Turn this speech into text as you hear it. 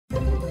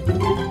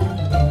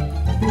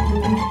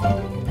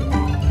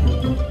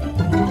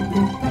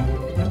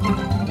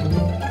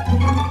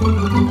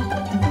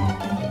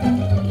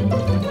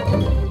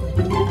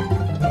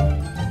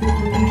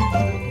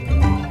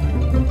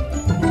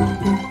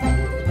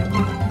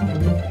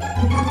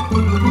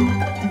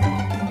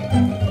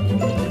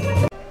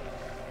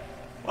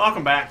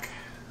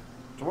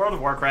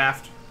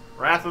Warcraft.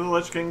 Wrath of the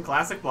Lich King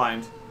Classic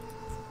Blind.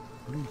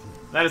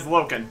 That is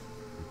Loken.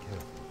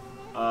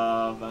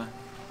 Of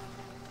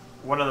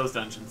one of those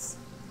dungeons.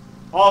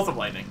 Halls of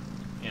Lightning.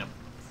 Yep.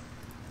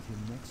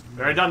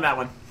 Already done that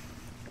one.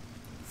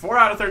 4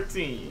 out of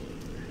 13.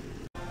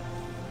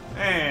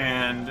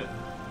 And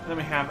then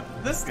we have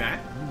this guy.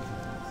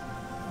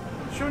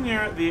 Shown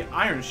here, the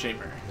Iron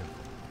Shaper.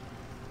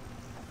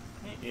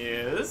 He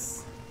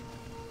is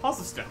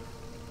also stone.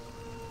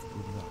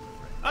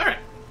 Alright.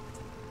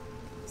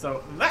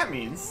 So that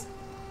means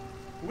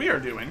we are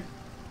doing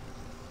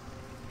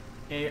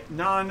a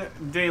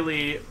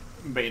non-daily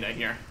beta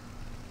here.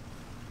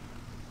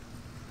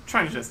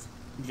 Trying to just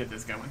get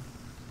this going.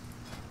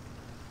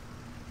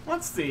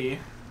 Let's see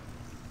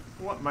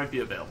what might be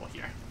available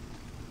here.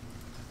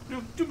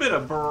 Do a bit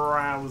of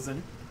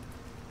browsing.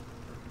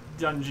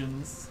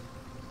 Dungeons.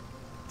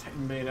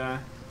 Titan beta.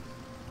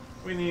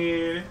 We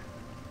need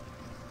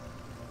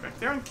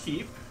Drak'Tharon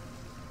Keep.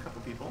 A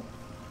couple people.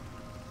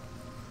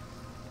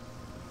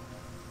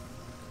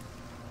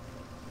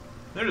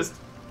 They're just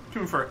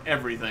doing for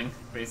everything,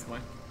 basically.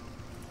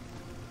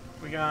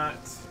 We got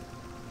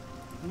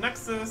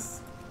Nexus,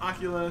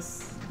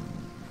 Oculus,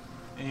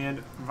 and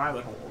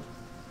Violet Hold.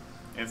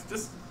 And it's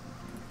just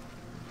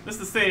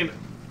the same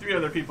 3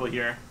 other people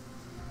here.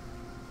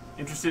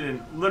 Interested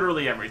in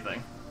literally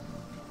everything.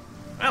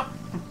 Well,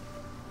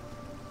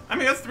 I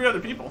mean, that's 3 other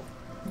people.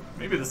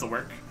 Maybe this will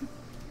work.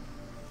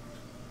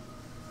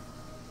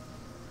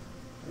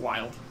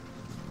 Wild.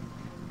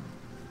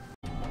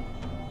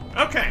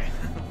 Okay.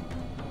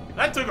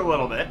 That took a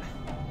little bit.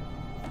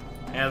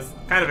 As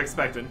kind of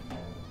expected.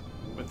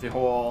 With the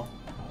whole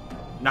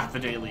not the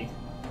daily.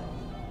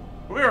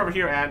 We're over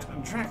here at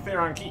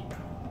Drak'Tharon Keep.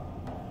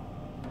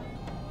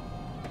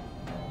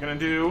 Gonna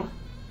do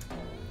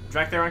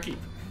Drak'Tharon Keep.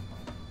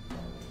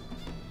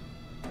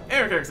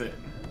 Eric Erickson,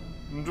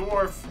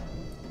 Dwarf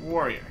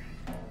Warrior.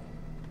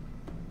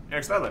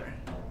 Eric Speller,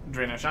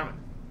 Draenei Shaman.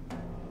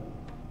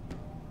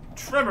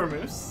 Tremor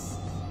Moose,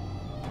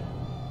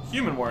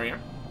 Human Warrior.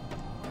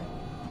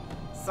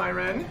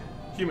 Siren,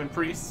 Human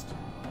Priest.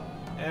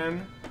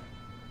 And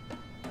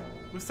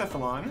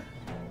Lucethalon,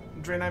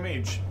 Draenei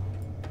Mage.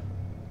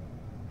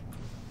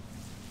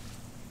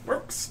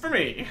 Works for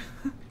me.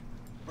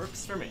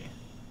 Works for me.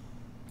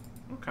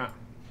 Okay.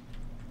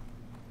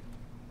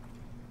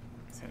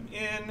 Let's head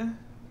in. And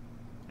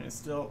it's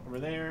still over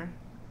there.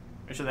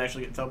 I should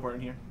actually get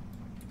teleported here.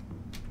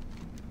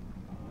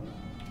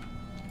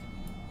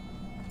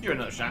 Give it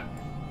another shot.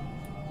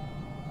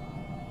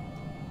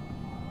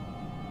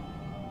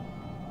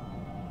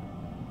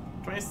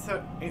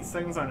 $28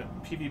 seconds on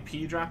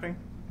PvP dropping.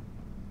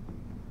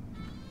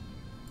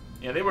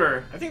 Yeah, they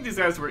were. I think these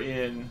guys were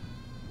in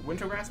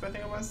Wintergrasp, I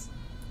think it was.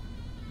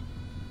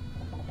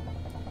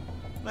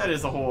 That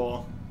is a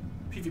whole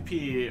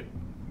PvP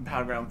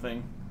battleground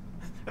thing.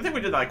 I think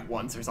we did that like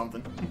once or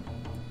something.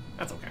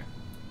 That's okay.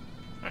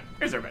 Alright,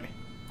 here's everybody.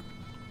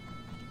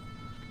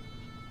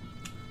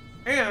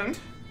 And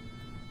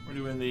we're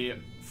doing the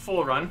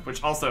full run,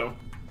 which also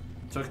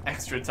took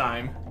extra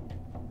time.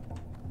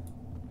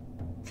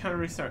 Kind of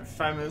restart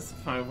 5 minutes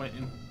if I went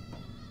in.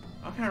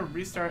 I'll kind of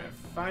restart at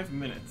 5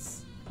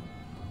 minutes.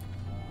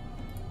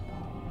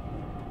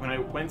 When I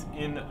went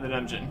in the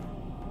dungeon.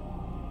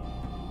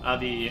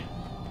 The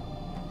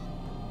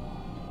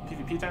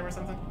PvP time or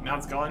something? Now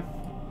it's gone?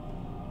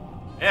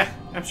 Yeah,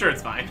 I'm sure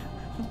it's fine.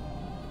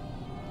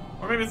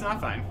 Or maybe it's not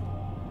fine.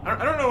 I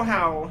don't know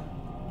how...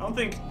 I don't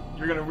think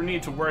you're going to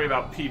need to worry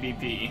about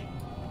PvP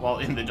while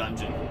in the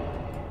dungeon.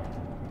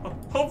 Well,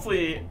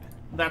 hopefully,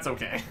 that's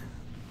okay.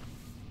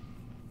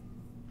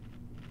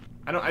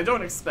 I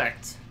don't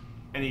expect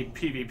any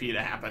PvP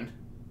to happen.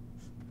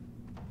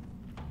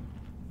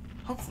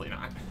 Hopefully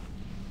not.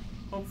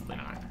 Hopefully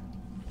not.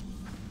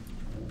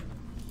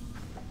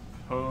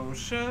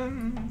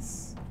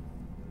 Potions.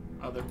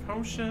 Other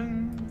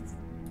potions.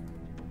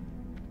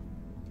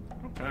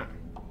 Okay.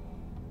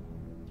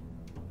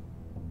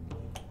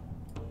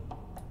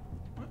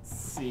 Let's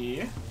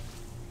see.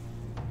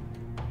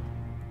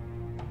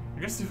 I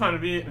guess you want to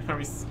be...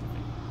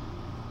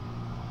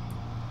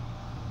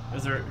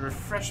 There's a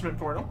refreshment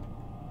portal.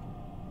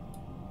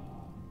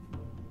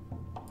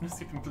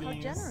 Skipping, please.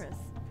 How generous.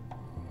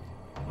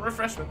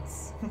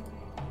 Refreshments.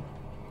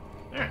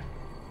 Alright.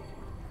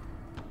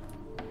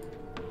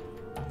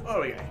 What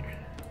do we got here?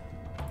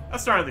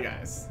 Let's start with the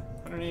guys.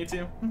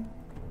 182.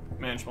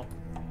 Manageable.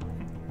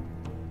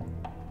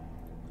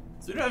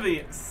 So we do have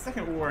the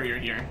second warrior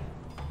here.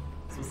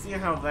 So we'll see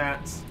how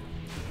that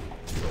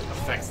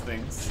affects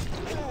things.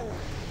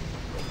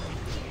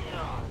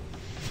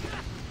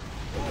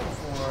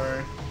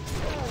 For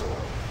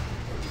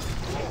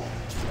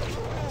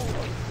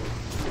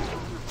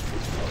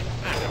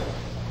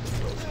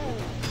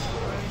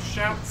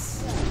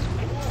shouts.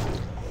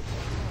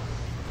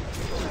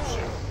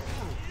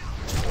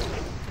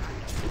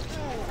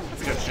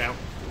 That's a good shout.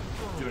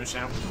 Doing a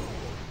shout.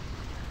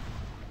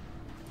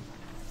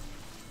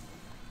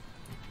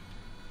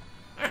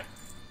 Alright.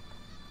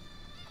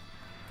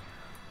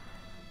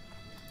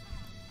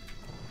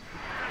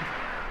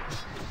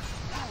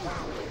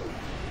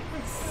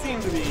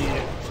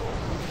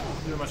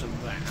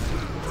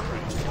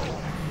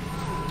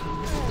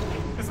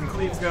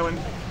 cleaves going.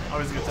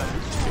 Always a good time.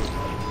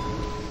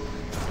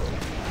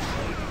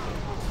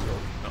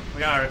 Oh,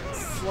 we got our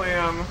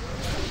slam.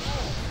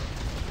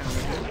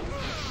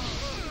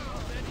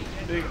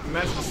 Big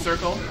magical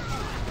circle.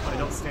 Oh, I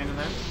don't stand in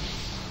that.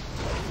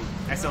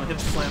 I accidentally hit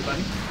the slam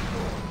button.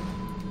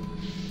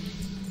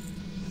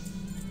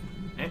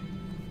 Eh.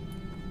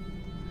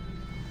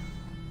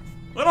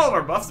 Look at all of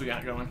our buffs we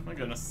got going. My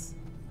goodness.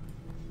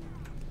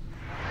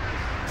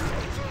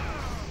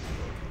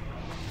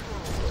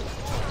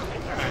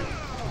 Alright.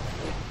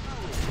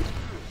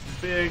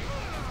 Big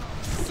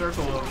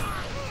circle of...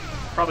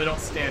 Probably don't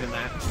stand in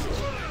that.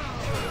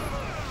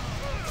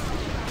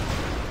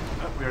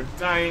 Oh, we are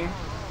dying.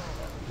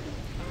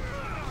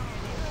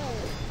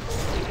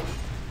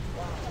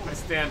 I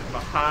stand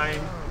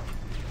behind.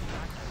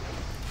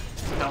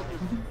 Help.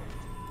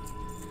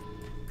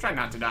 Try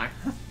not to die,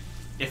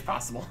 if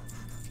possible.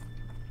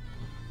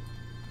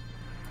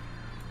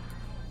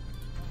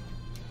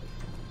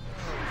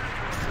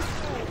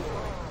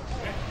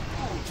 Okay.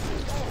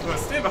 We want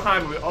to stay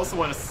behind, but we also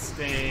want to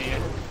stay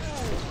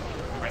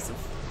aggressive.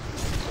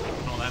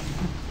 And all that.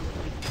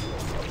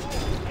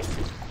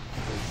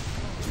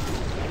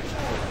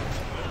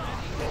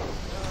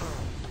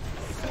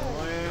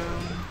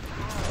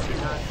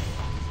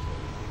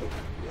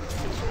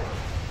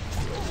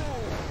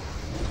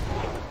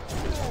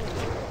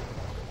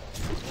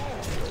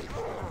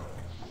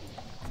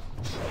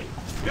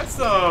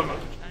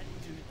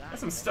 Got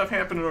some stuff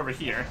happening over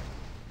here.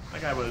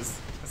 That guy was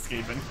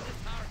escaping.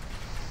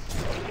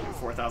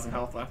 4,000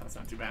 health left. That's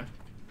not too bad.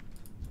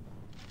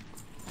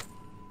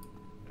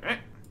 All right.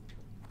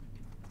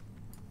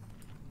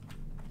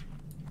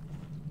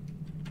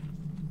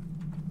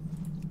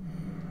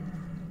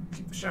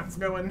 Keep the shouts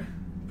going.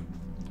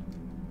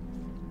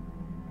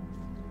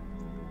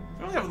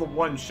 We only have the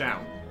one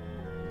shout.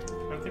 I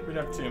don't think we'd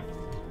have two.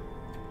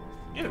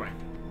 Either way.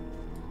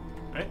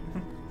 All right.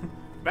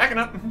 Backing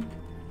up.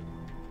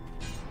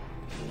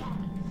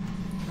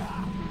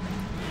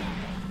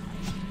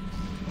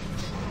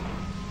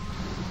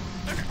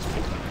 Okay.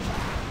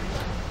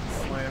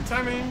 Slam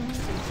timing.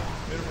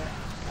 Beautiful.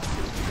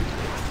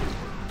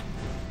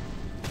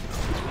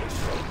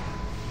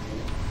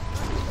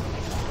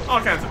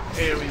 All kinds of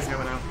AoEs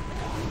going out.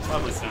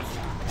 Lovely stuff.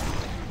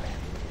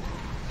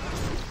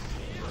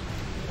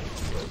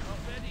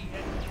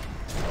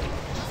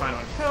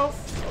 Final health.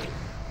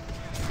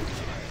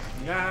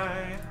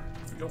 Guy.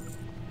 Go.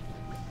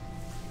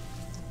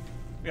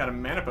 We got a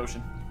mana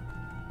potion.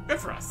 Good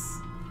for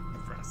us.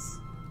 Good for us.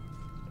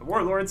 The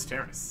Warlord's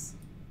Terrace.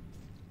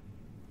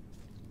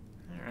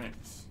 Alright.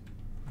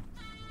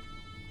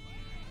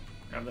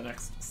 Grab the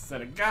next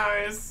set of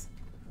guys.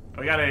 Oh,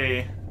 we got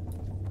a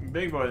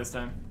big boy this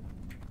time.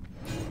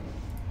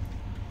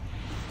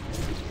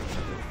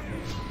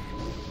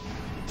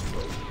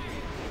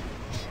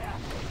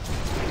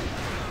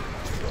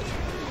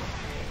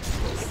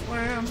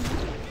 Slam.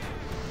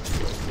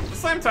 The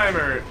slam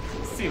timer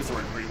seems to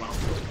work pretty well.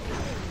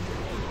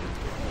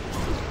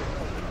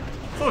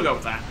 So we'll go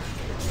with that.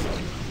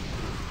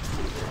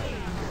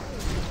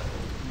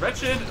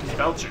 Wretched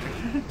Belcher.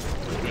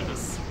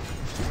 Goodness.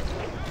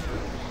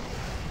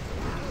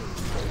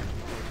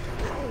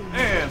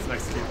 And some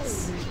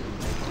executes.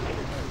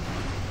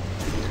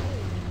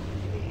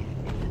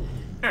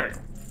 There we go.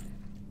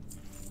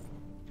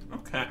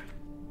 Okay.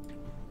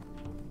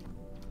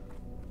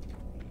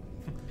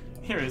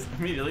 Here is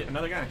immediately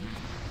another guy.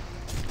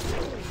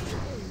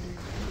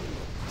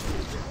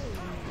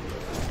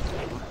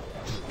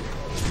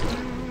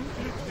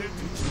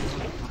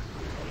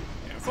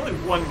 Yeah, it's only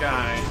one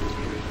guy.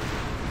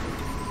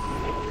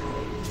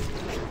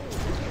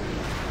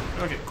 I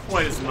don't get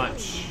quite as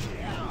much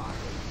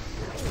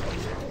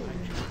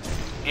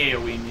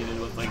AoE needed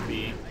with like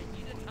the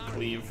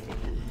cleave.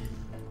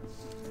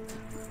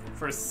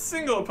 For a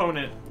single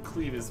opponent,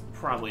 cleave is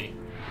probably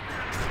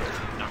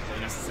not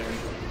really necessary.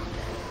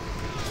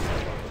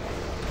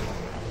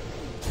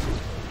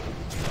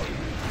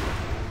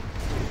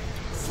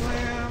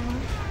 Slam.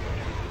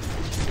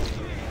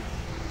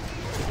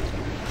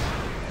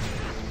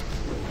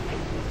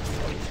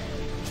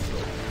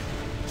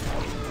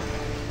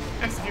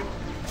 Execute.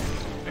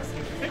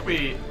 Execute. I think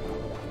we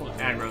pulled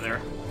aggro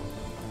there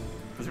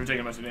because we're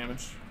taking a bunch of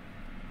damage.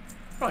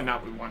 Probably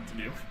not what we want to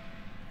do,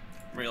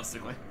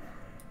 realistically.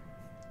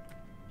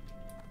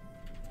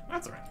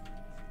 That's alright.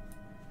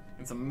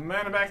 Get some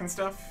mana back and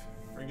stuff.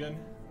 Very good.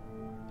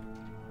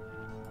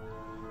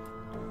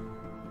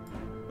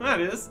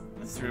 That is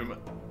this room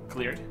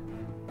cleared.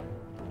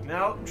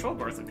 Now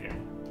Trollborths appear.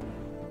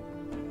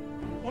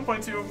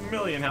 1.2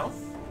 million health.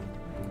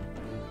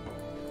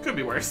 Could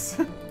be worse.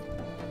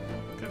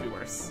 Could be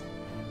worse.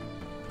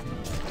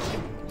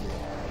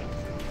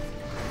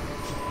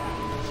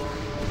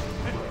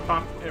 Okay,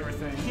 pop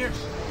everything here.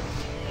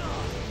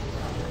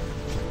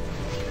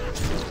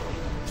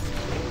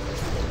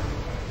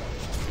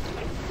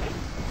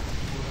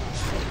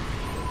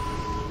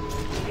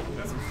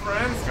 Got some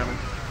friends coming.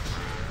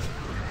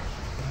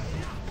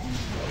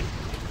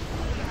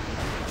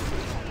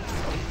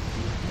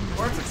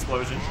 corpse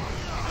explosion.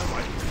 Oh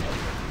boy.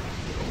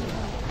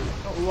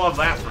 Don't love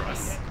that for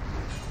us.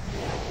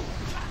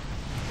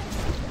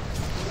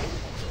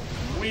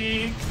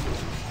 We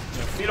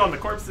feed on the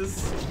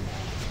corpses.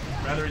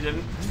 Rather we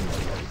didn't.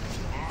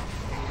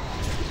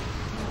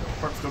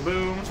 Corpse go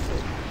boom.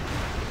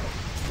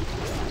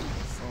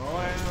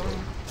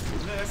 Slam.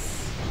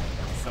 This.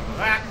 Some of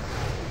that.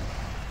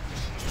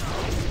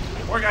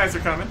 More guys are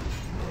coming.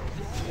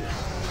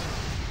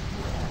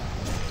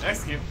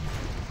 Execute.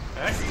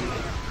 Execute.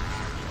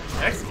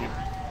 Execute.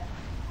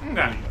 And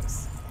down he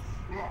goes.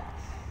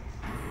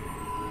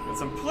 Got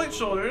some plate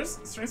shoulders,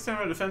 strength,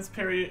 stamina, defense,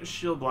 parry,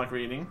 shield block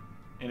rating,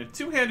 and a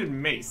two-handed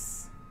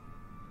mace,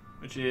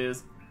 which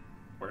is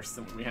worse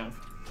than what we have.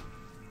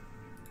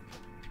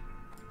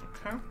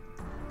 Okay.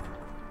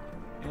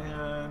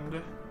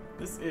 And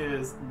this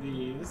is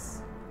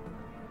these.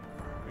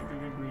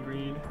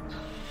 Read.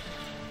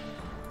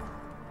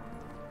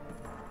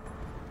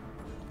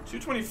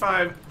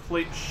 225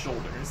 plate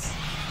shoulders.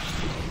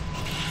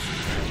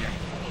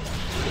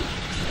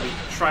 We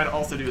try to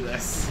also do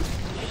this.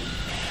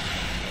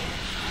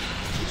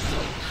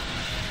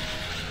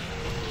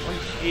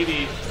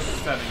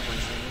 187 plate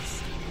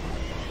shoulders.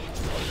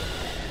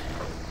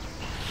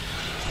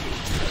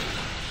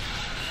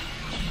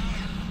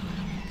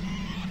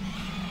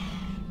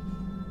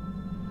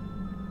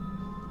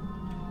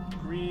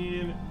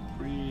 Green,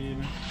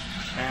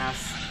 pass,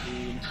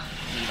 green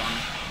on.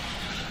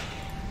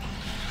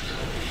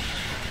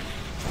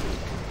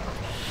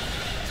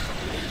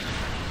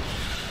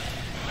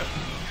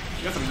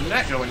 You got some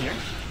net going here.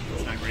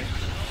 That's not great.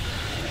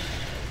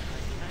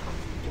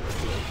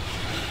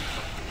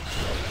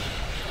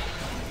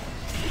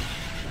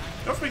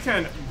 Hope we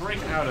can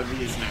break out of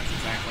these nets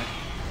exactly.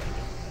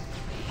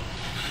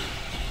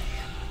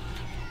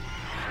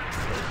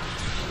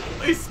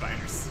 These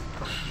spiders.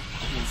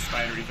 These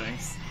spidery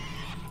things.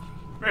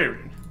 Very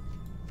rude.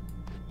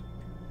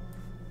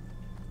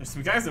 There's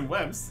some guys in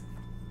webs.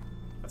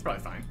 That's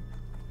probably fine.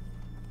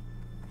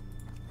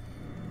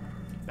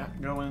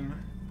 That going.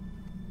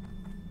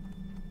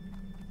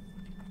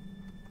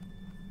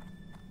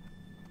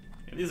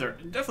 Yeah, these are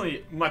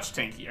definitely much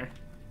tankier.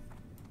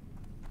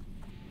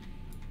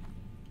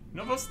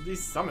 Novos the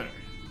Summoner.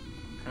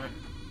 Okay.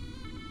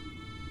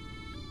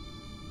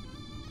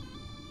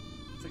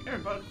 It's like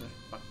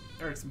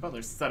Eric's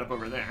Butler's set up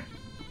over there.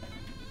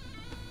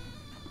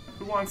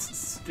 Who wants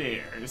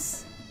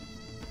stairs?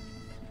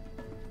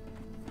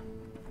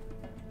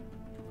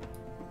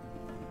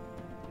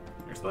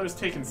 Eric's Butler's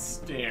taking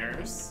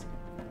stairs.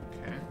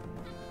 Okay.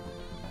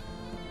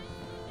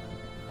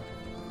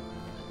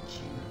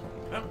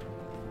 Oh.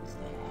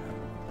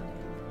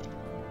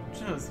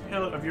 Just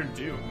Hill of your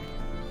doom.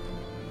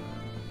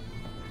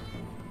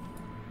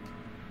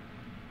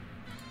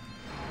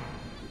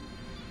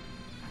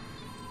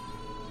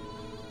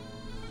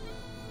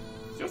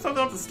 Do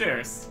something up the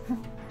stairs.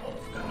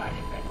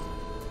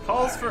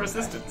 Calls for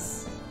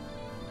assistance.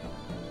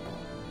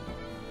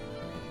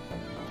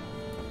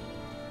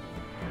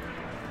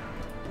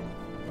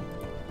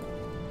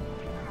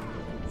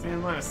 Stay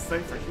in line of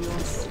sight for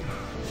heals.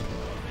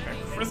 Okay,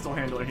 crystal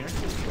handler here.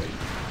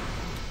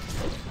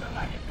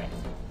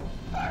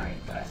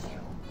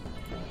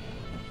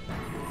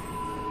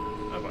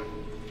 Oh boy.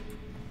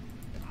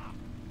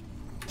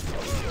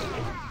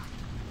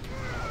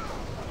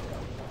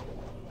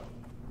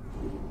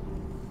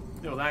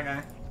 Yo, that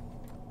guy.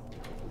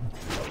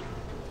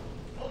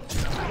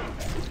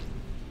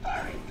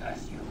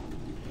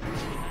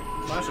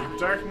 Flash of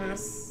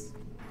darkness.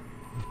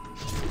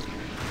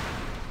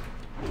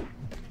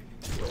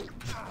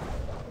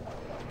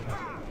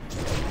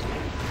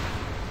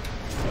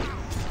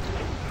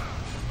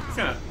 He's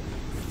gonna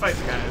fight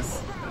the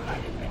guys.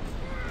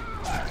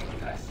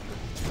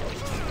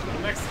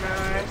 Next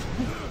guy.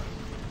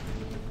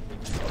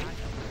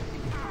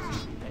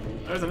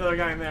 There's another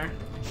guy in there.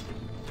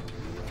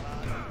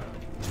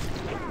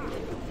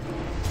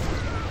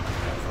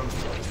 From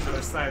the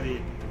other side of the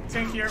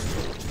tank here.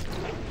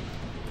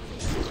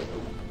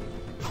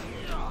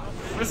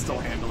 Crystal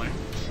handler.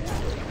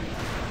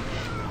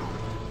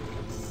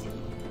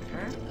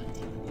 Okay.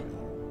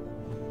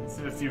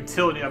 See the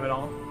futility of it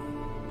all.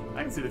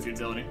 I can see the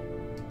futility.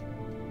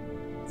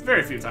 It's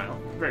very futile.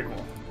 Very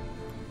cool.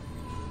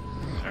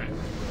 Alright.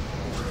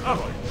 Oh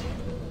boy.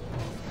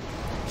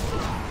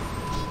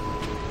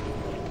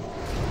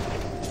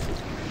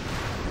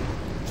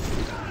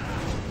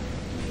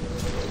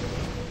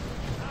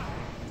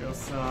 Go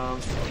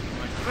something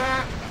like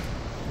that.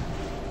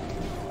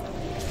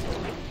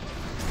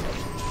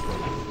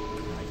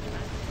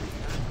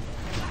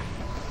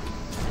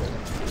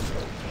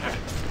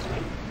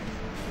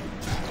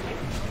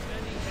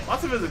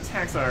 Lots of his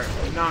attacks are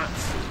not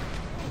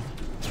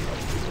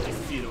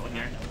defeatable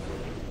here.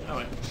 Oh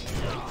wait.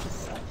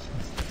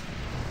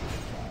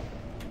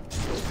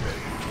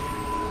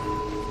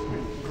 We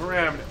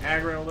grabbed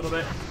aggro a little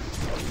bit.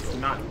 It's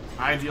not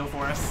ideal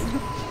for us.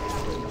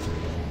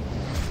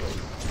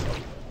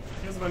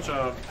 Here's a bunch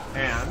of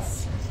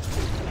ants.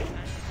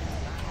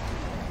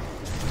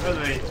 No,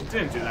 they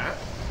didn't do that.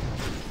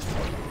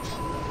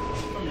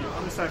 On the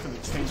other side from the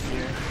tank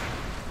here.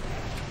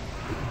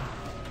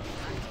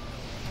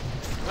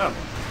 Oh.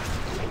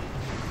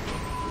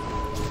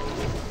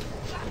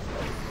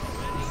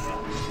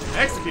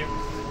 Execute.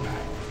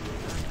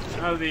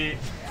 Out of the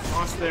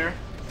boss there.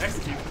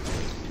 Execute.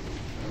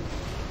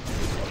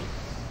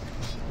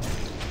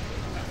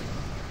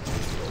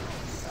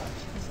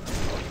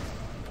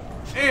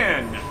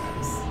 And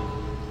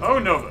oh,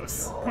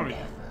 Novos. Oh,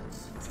 yeah.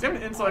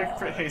 Stamina, intellect,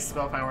 crit haste,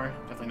 spell power.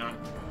 Definitely not.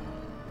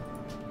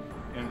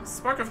 And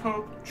Spark of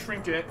Hope,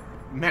 Trinket,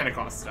 mana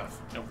cost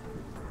stuff. Nope.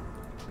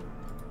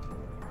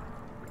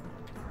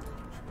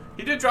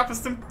 He did drop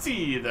us some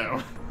tea,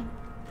 though.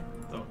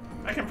 So,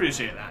 I can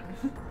appreciate that.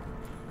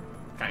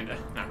 Kinda.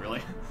 Not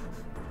really.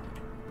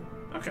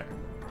 Okay.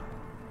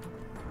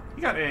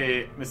 He got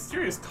a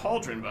mysterious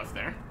cauldron buff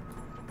there.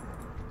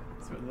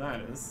 That's what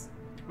that is.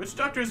 Witch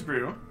Doctor's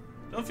Brew.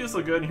 Don't feel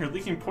so good and you're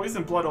leaking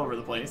poison blood all over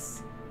the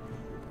place.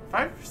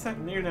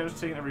 5% near damage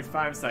taken every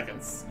 5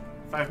 seconds.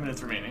 5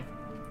 minutes remaining.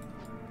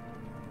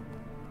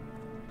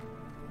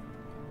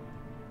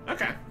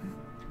 Okay.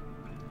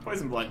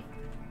 Poison blood.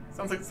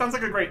 Sounds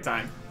like a great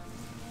time.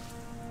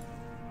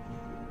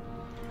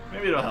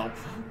 Maybe it'll help.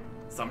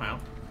 Somehow.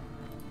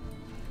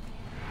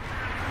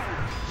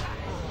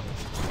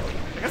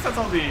 I guess that's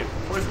all the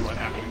poison blood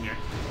happening here.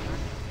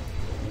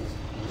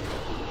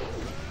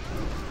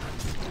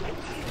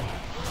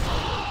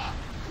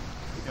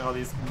 Get all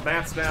these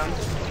bats down.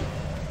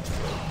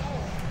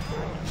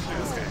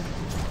 Okay.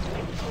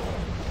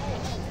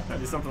 Gotta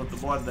do something with the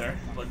blood there,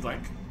 it looks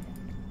like.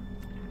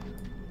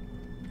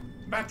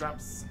 Bat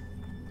drops.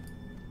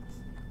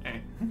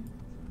 Hey.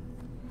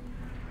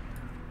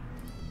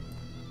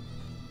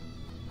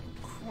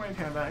 Quite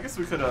have that. I guess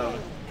we could have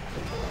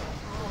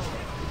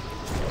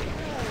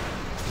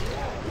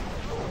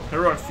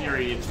Heroic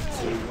Fury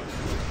to be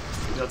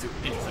able to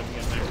intercept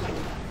again there.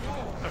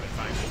 Okay,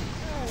 fine.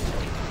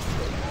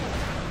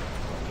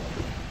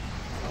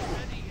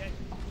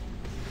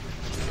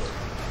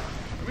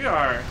 We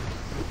are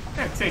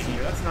kind of tanky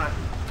here. That's not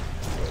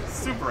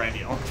super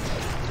ideal.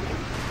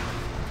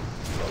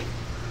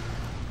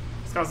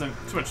 It's causing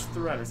too much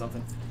threat or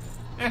something.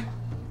 Eh.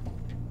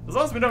 As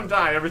long as we don't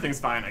die, everything's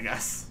fine, I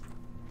guess.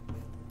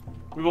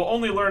 We will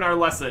only learn our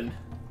lesson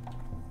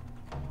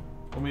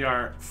when we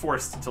are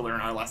forced to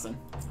learn our lesson,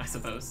 I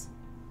suppose.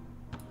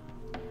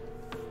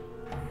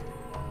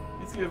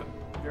 Needs to give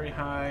very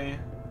high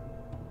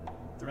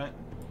threat,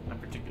 not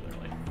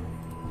particularly.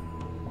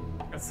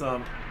 Got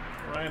some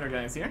rider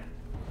guys here.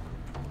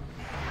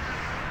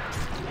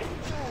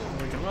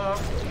 Wake him up.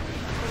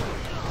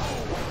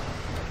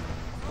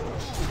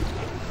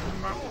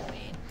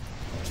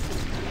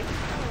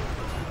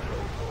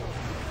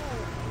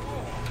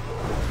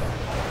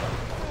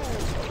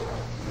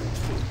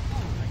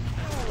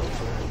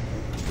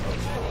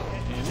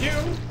 And you.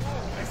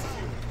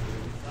 Execute.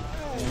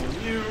 And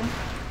you.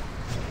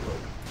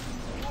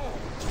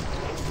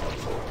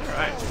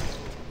 Alright.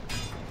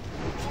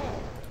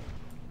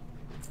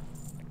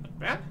 Not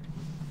bad.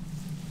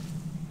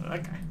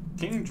 That guy.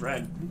 King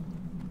Dread.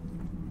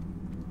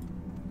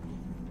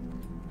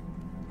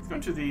 Let's go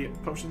into the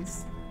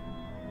potions.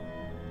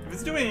 If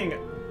it's doing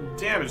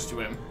damage to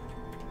him,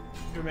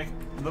 it would make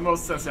the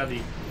most sense to have the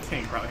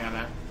tank probably have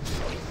that.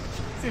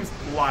 Seems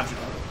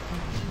logical.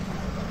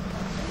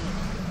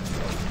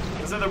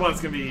 This other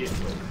one's gonna be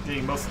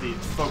getting most of the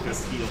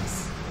focused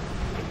heals.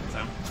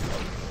 So,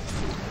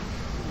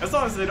 as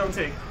long as they don't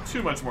take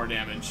too much more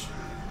damage,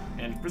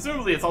 and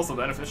presumably it's also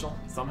beneficial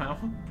somehow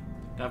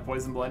to have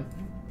poison blood.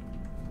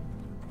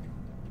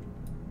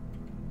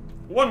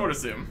 One would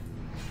assume.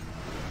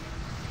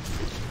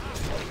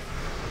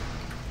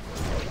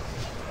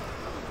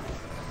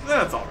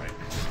 That's alright.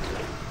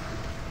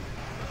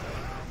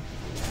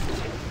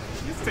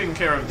 He's taking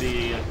care of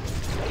the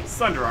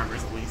Sunder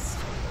Armors at least.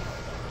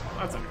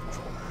 That's under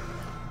control.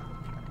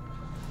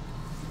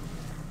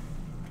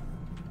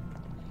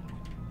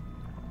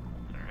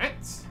 Alright.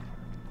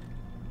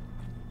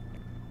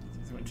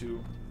 He's going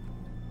to...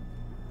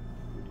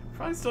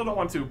 Probably still don't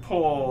want to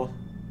pull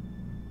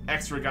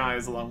extra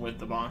guys along with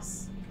the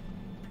boss.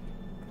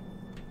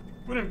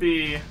 Wouldn't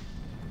be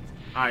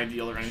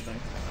ideal or anything.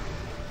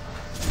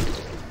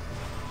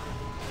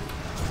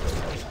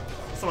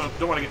 Someone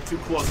don't want to get too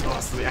close to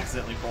us so we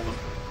accidentally pull them.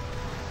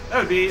 That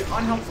would be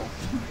unhelpful.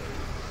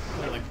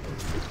 Really.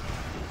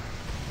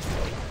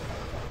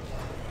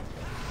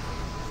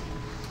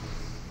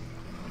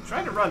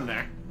 Try to run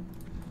there.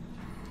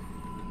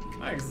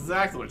 Not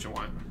exactly what you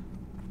want.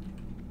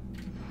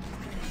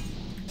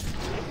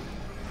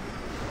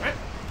 Alright.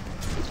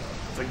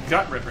 It's a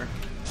gut ripper.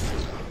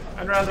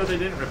 I'd rather they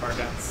didn't rip our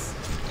guts.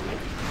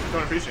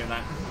 Don't appreciate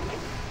that.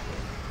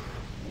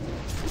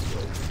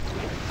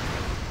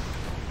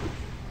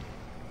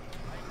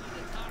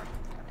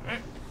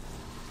 Alright.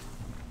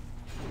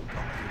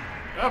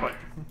 Oh boy.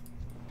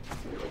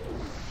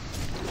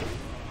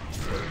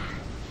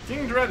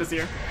 King Dread is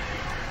here.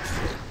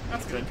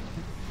 That's good.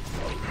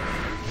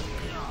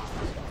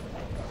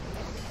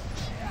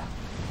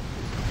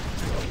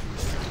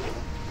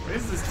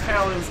 raises his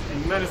talons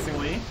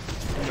menacingly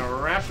in a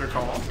raptor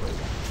call.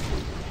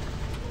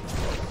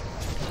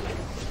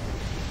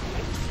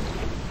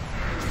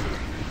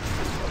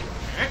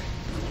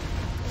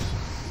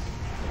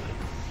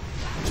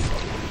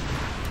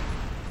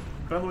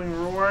 Bellowing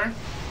roar.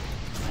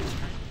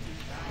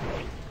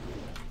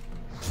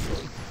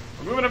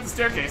 We're moving up the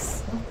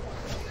staircase.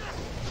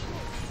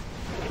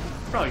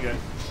 Probably good.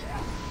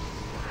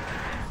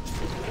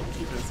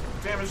 Keep his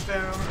damage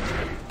down.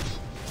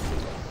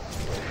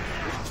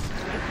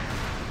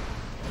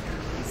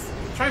 He's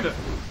trying to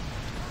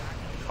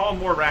call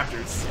more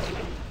raptors.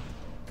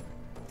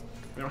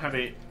 We don't have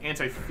a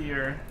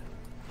anti-fear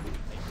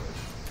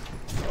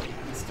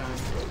this time.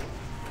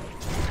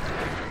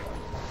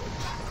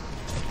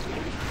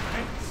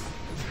 Right.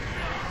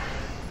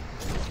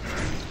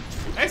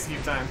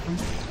 Execute time. I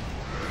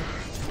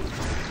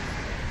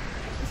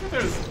think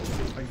there's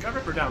a gut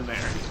ripper down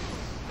there.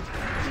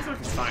 He's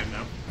looking fine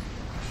though.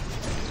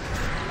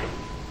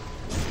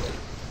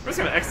 We're just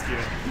gonna execute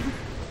it.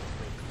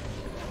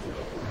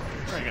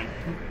 Very good.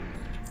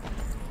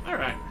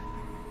 Alright.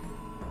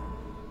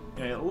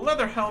 A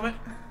leather helmet.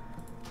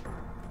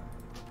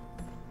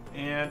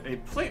 And a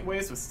plate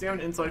waist with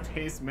stamina, intellect,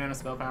 haste, mana,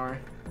 spell power.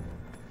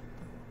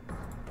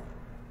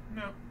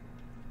 No.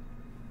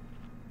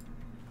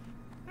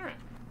 Alright.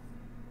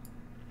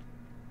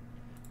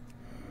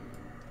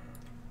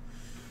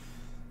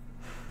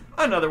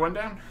 Another one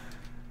down.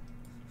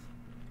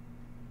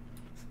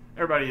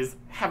 Everybody is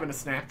having a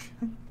snack.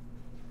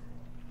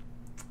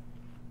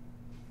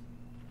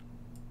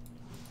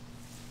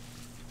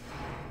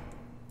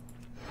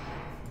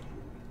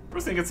 We're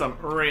just gonna get some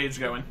rage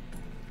going.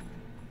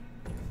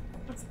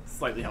 That's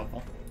slightly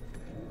helpful.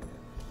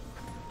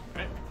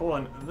 Alright, pull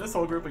in this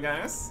whole group of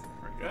guys.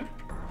 Very good.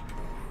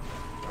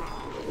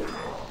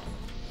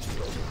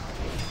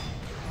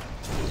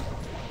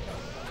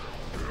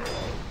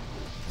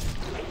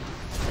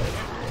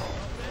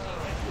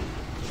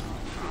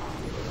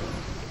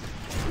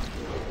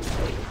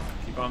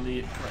 Keep on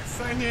the right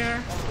side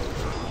here.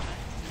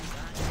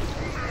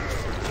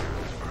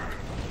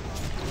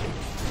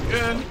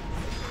 Good.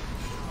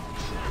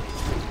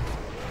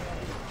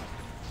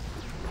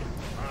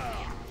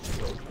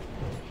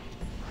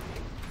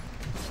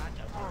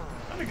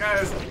 The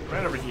guys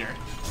right over here.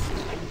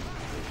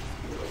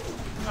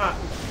 Not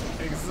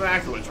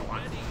exactly what you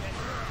want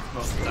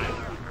most of the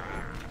time.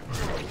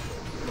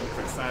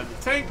 Quick side of the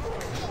tank.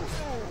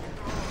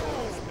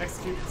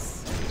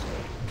 Executes.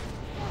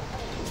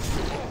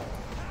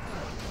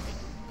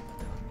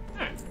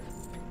 Alright.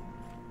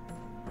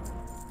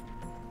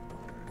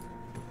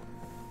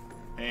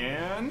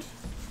 And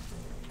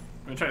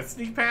I'm gonna try to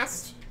sneak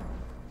past.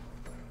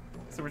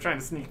 So we're trying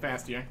to sneak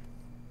past here.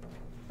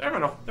 They're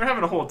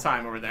having a whole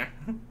time over there.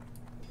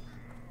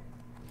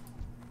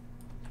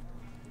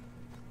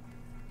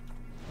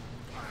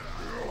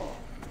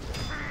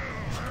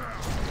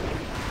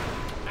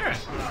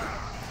 Alright.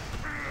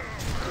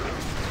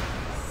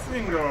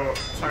 Single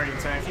target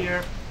attack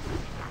here.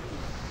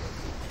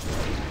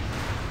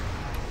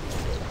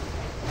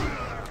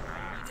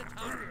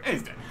 And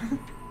he's dead.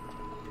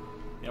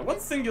 Yeah, one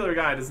singular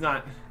guy does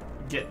not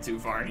get too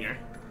far here.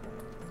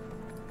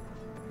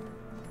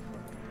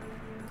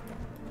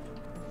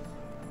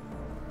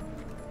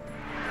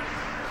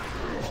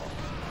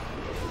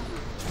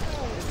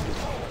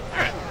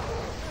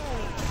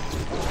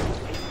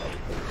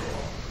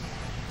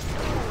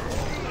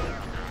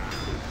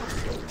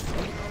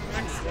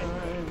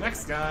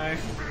 Next guy.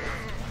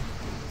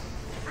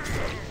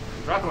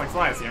 Dropping like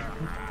flies here.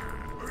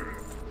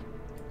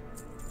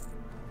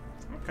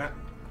 Okay.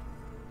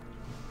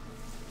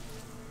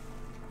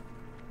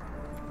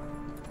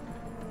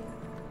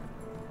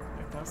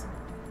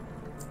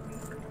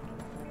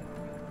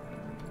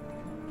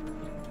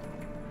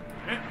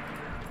 Okay.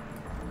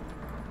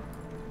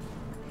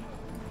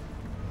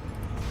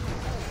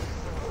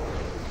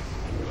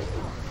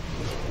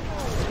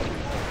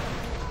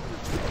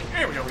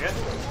 Here we go again.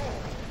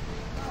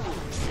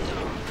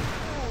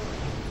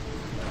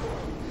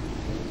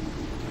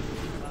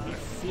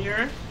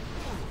 Here.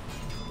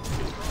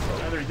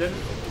 Either he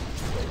didn't.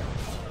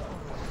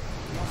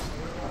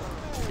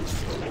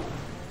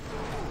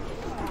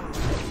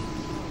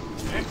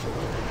 Okay.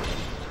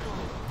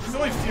 He's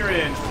only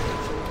fearing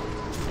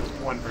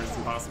one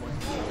person, possibly.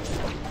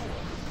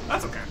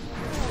 That's okay.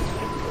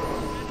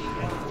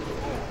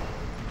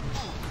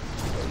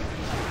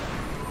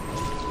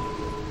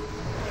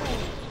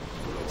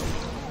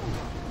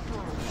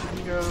 Here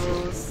he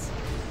goes.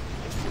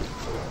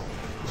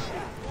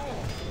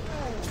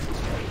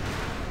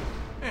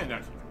 And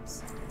out he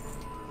comes.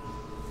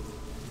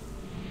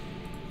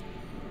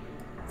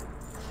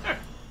 There.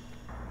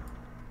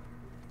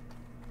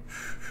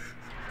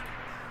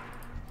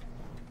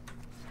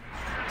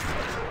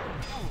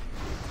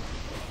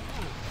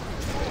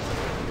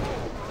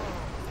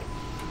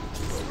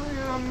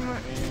 Slam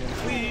and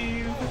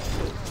leave.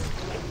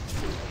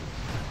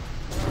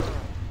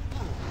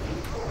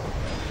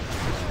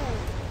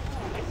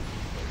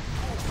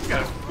 We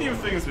got a few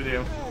things to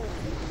do.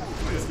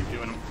 We just keep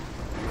doing them.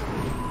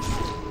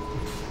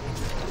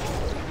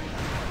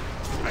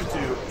 Try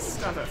to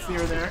stop that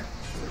fear there.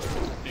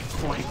 Big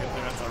point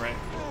there, that's alright.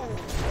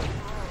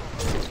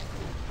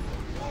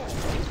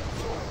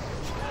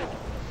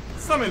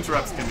 Some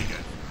interrupts can be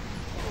good.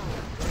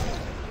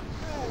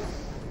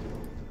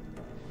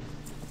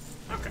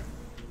 Okay.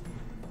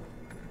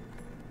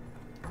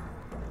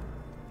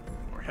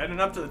 We're heading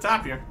up to the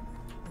top here.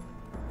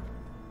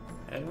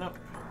 Heading up.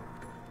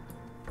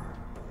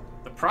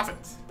 The Prophet.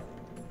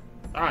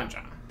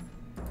 Aranja.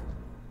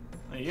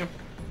 Look at you.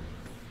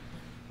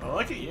 Well,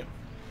 look at you.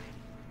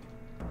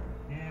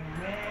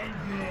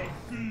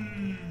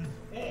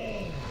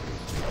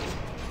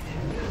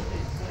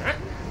 Alright.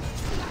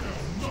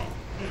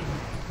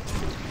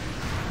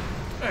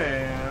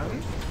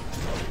 And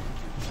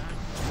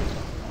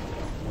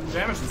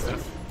damage and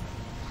stuff.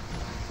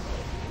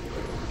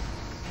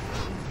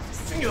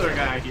 Singular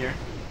guy here.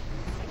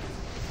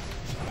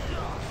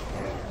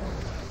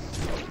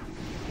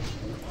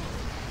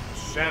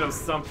 Shadow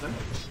something.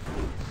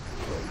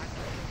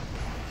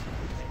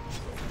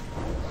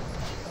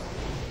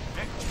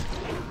 Okay.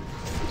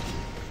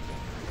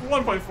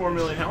 1.4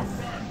 million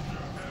health.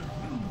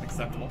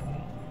 Acceptable.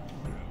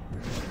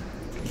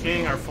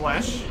 Decaying our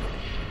flesh.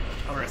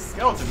 Oh, we're a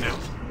skeleton now.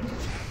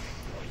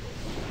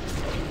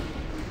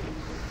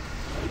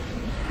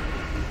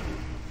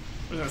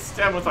 We're gonna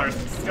stab with our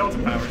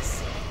skeleton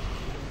powers.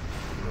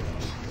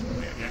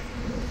 Okay.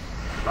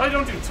 Probably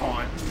don't do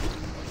taunt.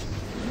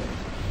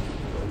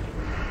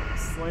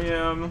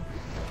 Slam.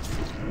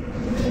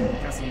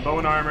 Got some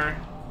bone armor.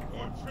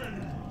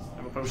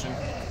 Have a potion.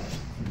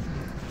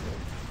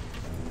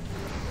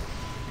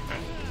 Okay.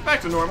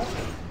 Back to normal.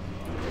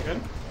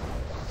 Good.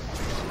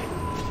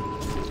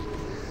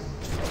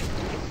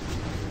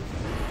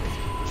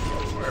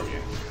 Where are we?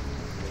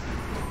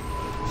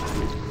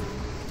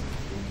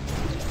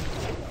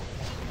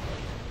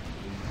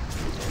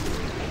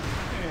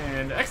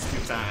 And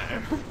execute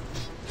time.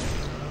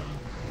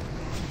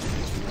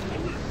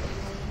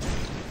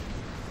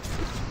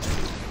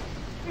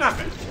 Not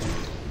bad.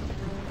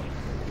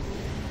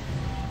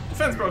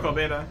 Defense protocol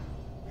beta.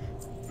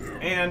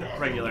 And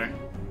regular.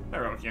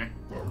 Heroic here.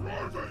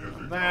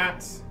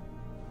 That.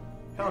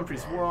 Helen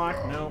Priest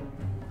Warlock, no.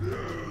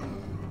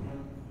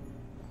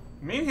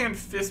 Main hand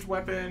fist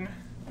weapon.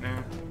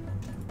 Nah.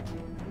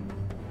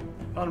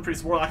 Helen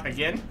Priest Warlock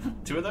again.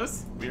 2 of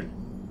those? Weird.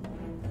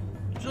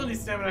 Agility,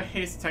 stamina,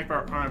 haste, attack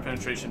power, armor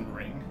penetration,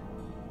 ring.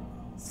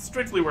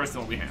 Strictly worse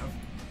than what we have.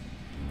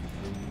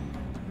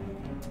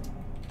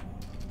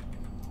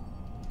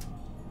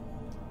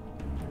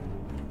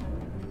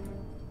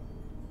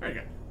 Very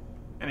good.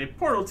 And a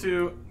portal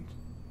to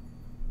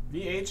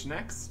VH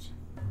next.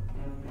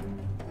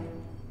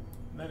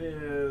 That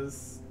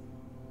is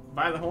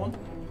by the hold.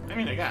 I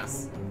mean, I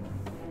guess.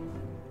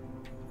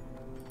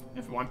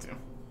 If we want to.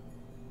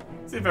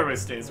 See if everybody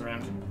stays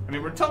around. I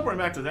mean, we're teleporting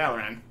back to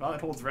Drak'Tharon. Well,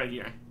 that holds right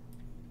here.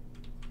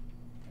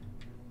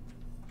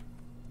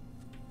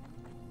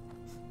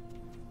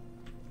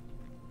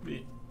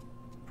 Be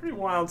pretty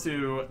wild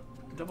to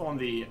double on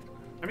the...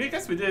 I mean, I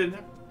guess we did...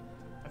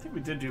 I think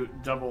we did do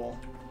double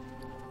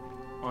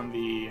on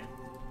the...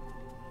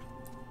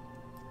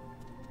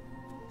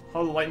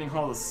 Hall of Lightning,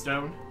 Hall of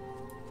Stone.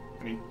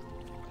 I mean,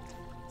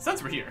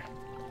 since we're here,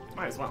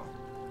 might as well.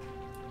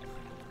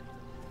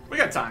 We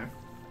got time.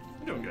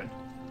 We're doing good.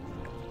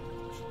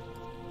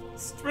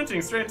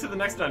 Sprinting straight to the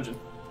next dungeon.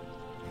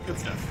 Good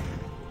stuff.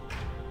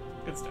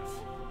 Good stuff.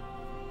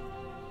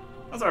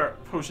 How's our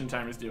potion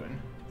timers doing?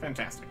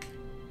 Fantastic.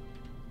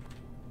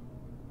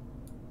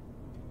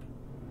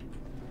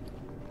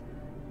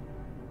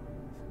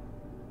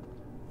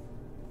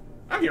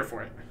 I'm here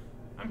for it.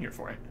 I'm here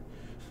for it.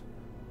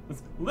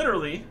 It's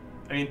literally,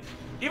 I mean,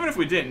 even if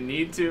we didn't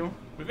need to,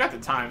 we've got the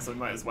time, so we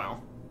might as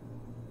well.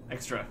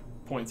 Extra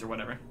points or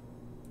whatever.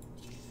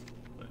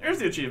 There's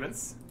the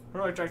achievements.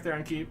 Heroic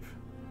Drak'Tharon Keep.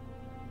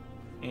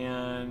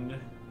 And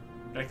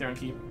Drak'Tharon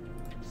Keep.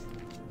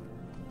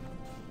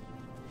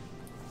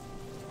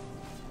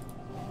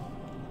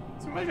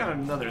 So we might have got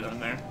another one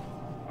there.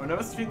 Oh,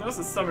 notice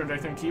the summon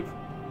Drak'Tharon Keep,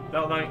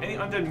 without allowing any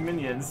undead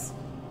minions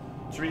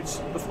to reach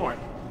the floor.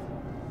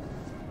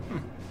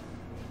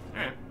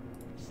 Alright.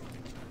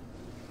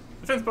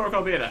 Defense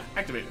protocol beta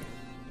activated.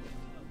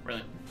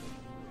 Brilliant.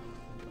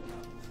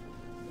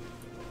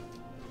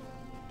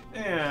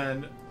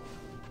 And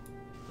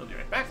we'll be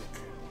right back.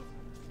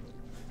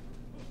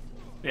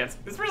 Yeah,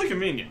 it's really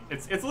convenient.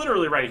 It's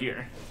literally right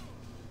here.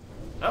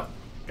 Oh,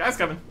 guy's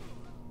coming.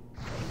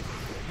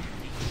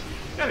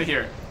 Get out of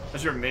here.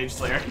 That's your Mage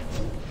Slayer.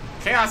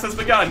 Chaos has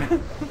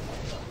begun.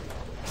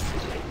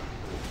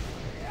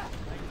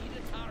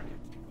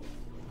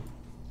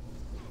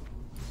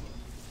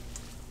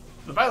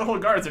 The Violet Hole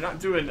guards are not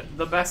doing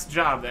the best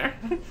job there.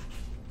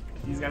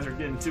 These guys are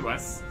getting to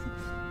us.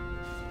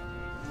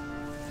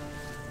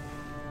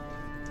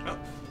 Oh,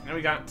 now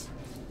we got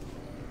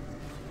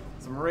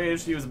some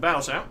rage to use a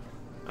battle shout.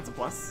 That's a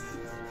plus.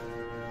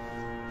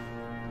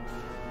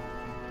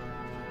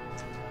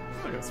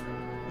 Look at this.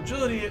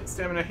 Agility,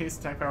 stamina, haste,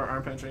 attack power,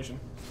 arm penetration.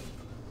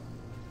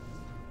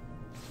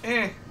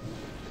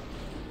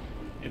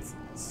 It's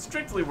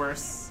strictly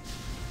worse.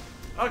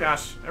 Oh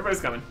gosh, everybody's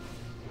coming.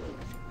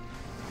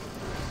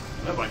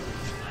 Oh boy.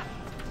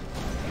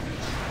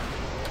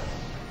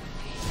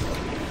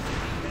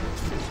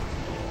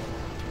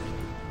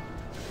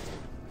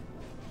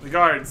 The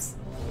guards.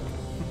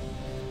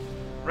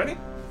 Ready?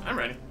 I'm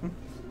ready.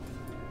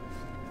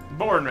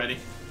 Born ready.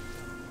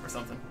 Or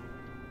something.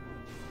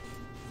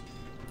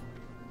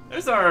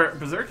 There's our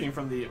berserking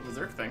from the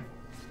berserk thing.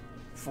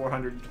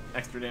 400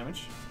 extra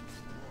damage.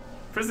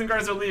 Prison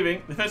guards are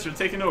leaving. The defense are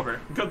taking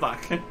over. Good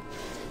luck.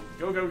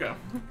 Go, go, go.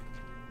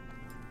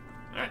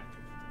 Alright.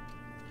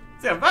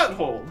 So yeah, Violet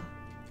Hold.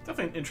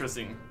 Definitely an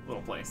interesting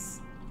little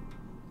place.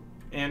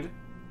 And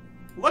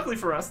luckily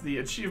for us, the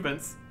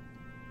achievements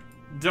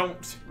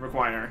don't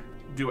require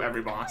do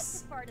every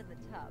boss. Part of the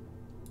tub.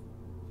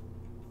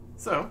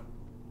 So,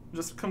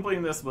 just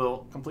completing this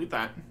will complete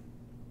that.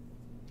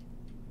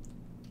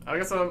 I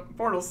got some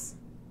portals.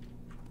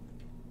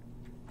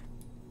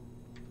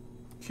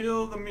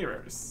 Kill the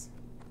mirrors.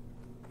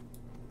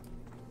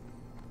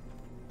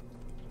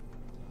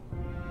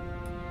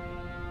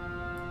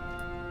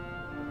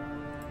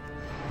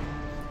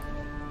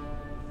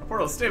 A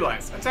portal is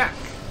stabilized. Attack.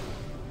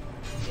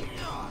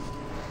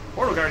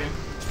 Portal Guardian.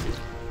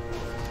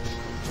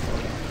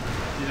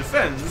 He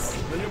defends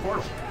the new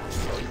portal.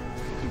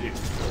 Indeed.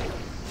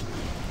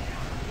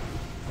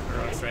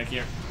 Heroic strike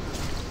here.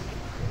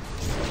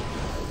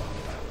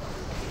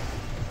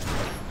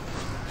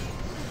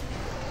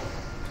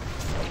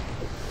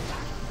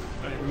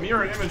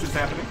 Mirror image is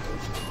happening.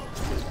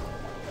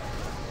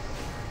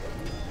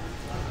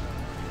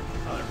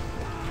 Other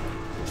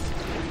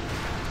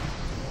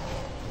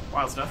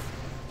wild stuff.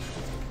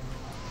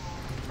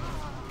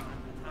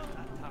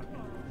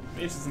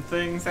 Mages and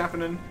things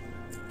happening.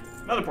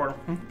 Another portal.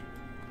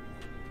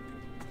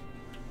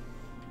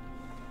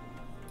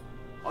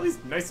 All these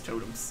nice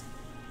totems.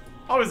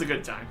 Always a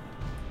good time.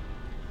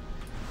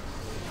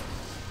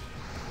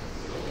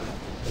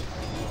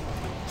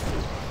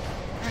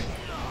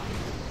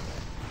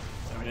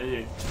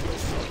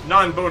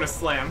 Non-bonus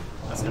slam.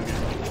 That's no good.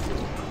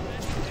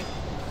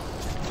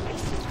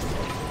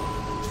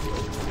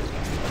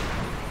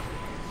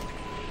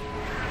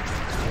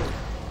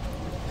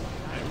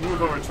 Right,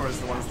 move over towards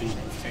the ones the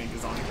tank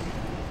is on.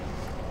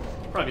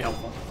 Probably be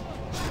helpful.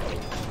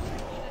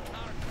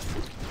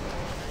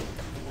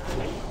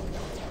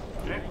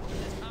 Okay.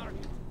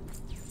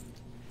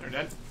 They're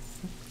dead.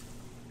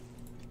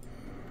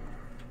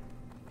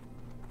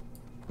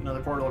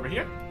 Another portal over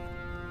here.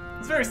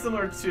 It's very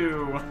similar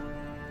to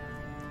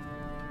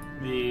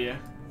the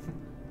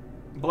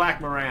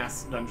Black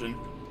Morass dungeon,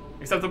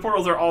 except the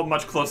portals are all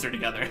much closer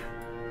together.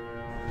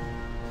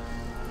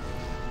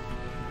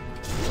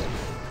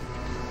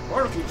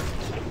 Portal Keeper.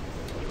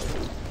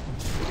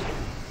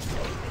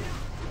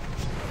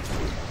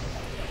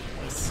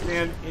 Let's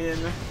stand in.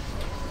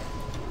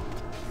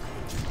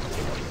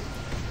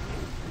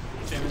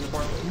 Stand in the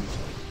portal.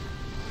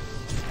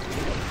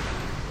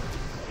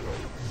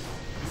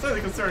 I'm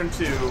slightly concerned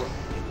to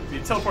be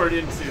teleported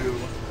into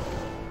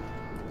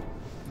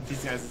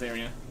these guys'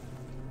 area.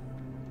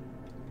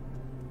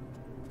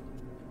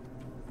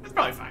 It's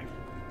probably fine.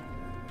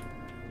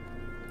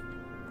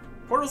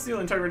 Portal seal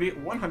integrity,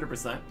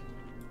 100%.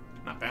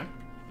 Not bad.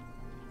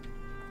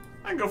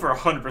 I can go for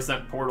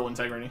 100% portal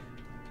integrity.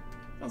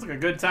 Sounds like a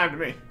good time to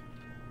me.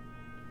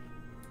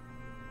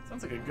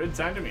 Sounds like a good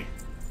time to me.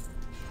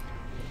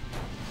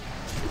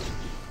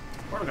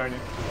 Portal Guardian.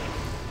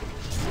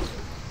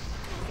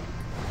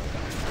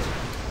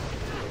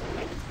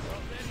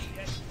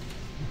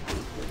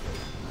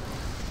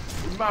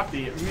 Mop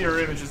the mirror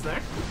images there.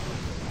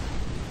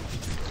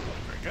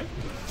 Very good.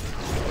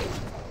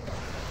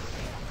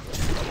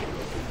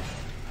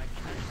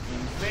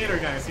 Invader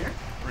guys here.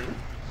 Rude.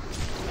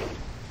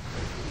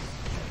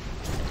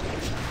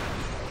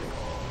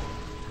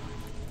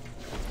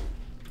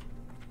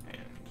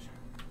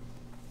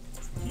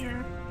 And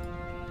here.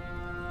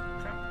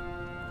 Okay.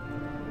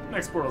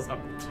 Next portal's up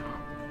top.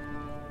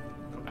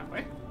 Go that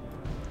way.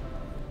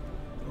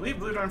 The elite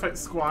blue darn fight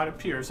squad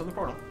appears on the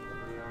portal.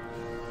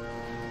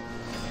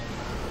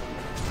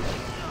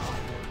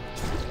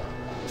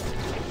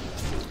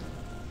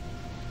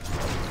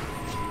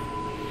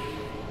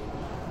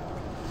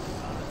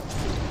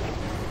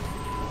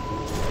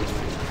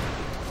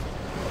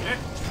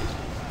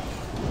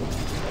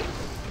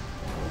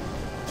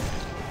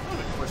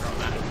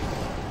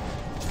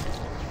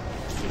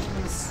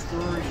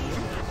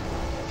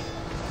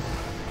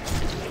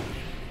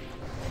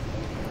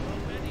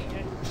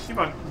 Keep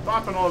on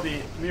bopping all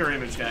the mirror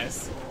image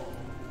guys.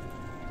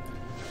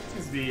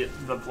 Seems to be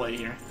the play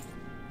here.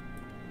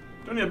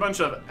 Don't need a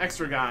bunch of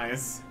extra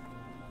guys.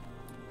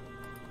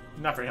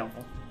 Not very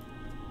helpful.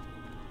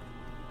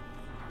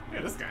 Look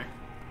at this guy.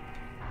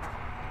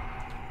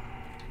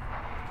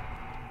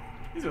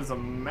 He's doing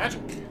some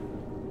magic.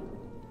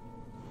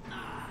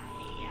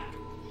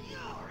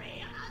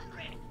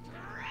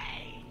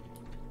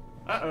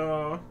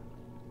 Uh-oh.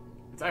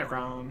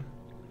 Drak'Tharon.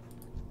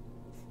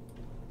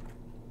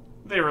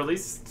 They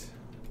released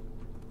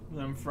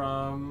them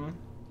from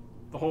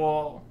the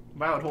whole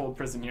Violet Hold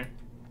prison here.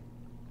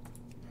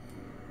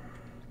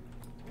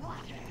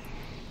 Alright,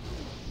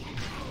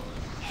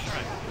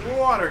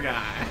 water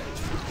guy.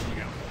 Here we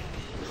go.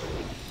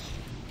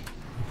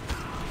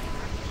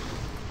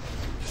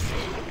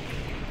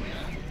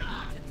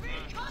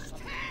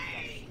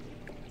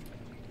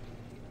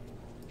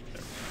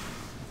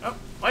 Oh,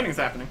 lightning's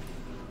happening.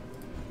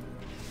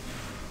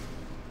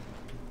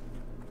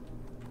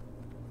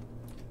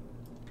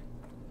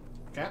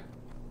 Okay.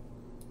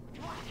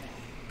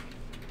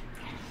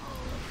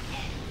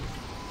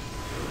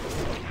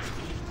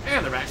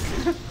 And they're back.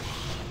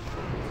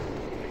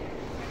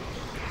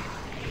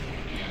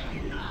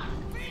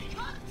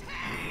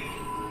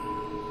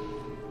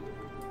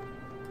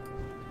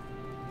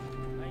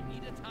 I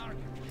need a target.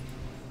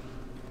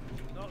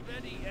 Not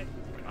ready yet.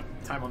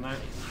 Time on that.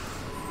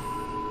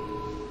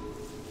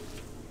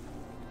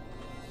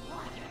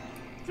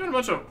 Doing a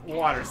bunch of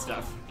water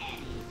stuff.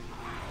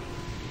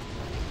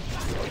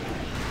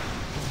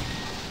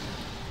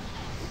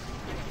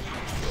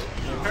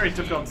 Yeah, very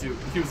difficult to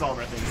use all of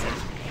our things here.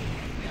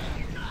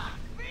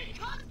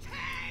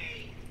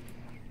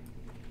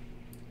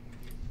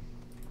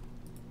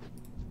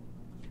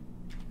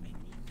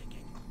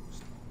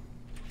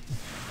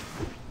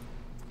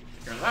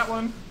 Take care of that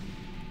one.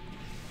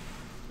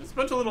 There's a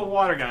bunch of little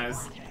water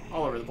guys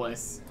all over the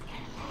place.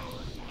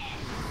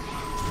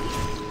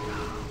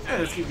 Yeah,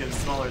 they just keep getting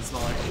smaller and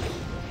smaller.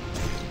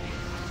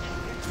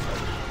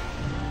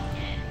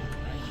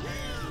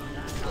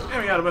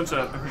 And we got a bunch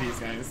of these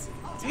guys.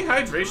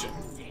 Dehydration.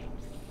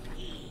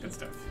 Good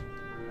stuff.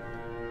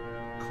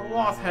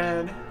 Cloth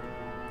head.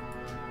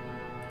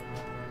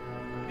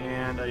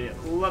 And a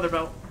leather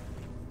belt.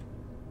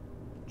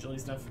 Chili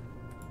stuff.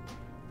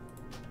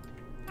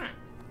 Alright.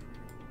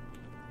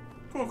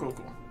 Cool, cool,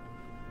 cool.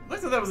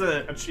 Looks like that was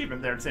an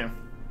achievement there, too.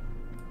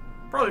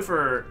 Probably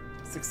for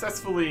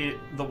successfully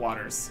the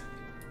waters.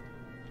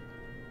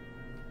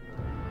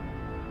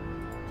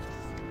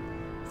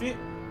 Defeat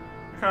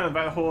kind of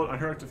by the hold on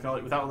heroic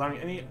difficulty without allowing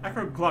any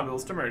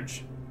acroglobules to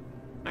merge.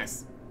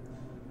 Nice.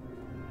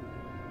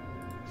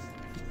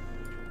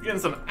 Getting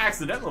some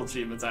accidental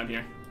achievements out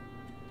here.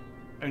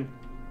 I mean,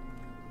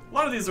 a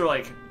lot of these are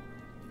like,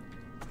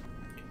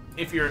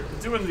 if you're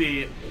doing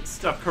the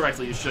stuff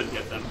correctly, you should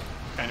get them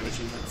kind of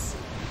achievements.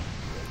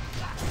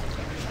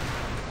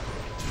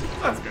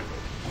 That's good.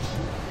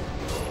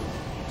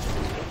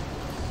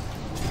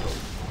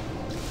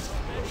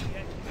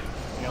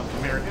 We got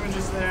the mirror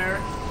images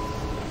there.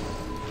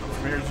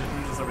 Mirror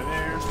images over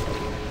there.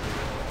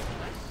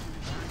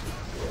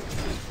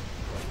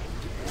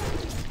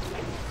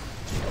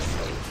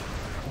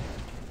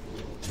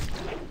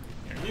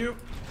 Here you.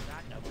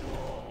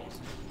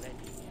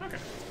 Okay.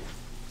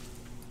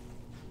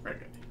 Very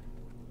good.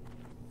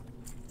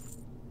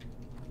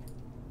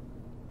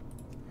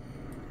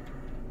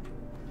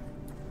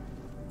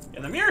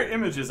 Yeah, the mirror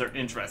images are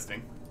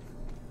interesting.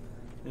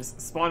 Just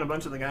spawn a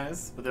bunch of the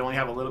guys, but they only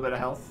have a little bit of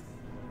health.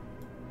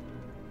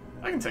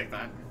 I can take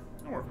that.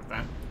 I'll work with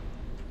that.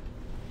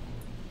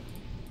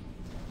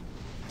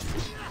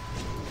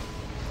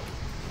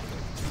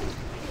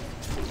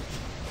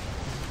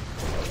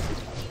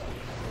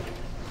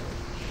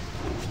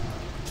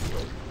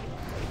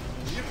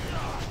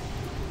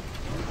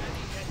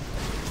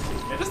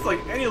 Yeah, just like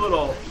any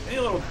little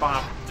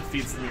bop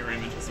defeats the mirror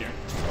images here.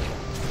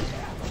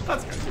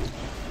 That's good.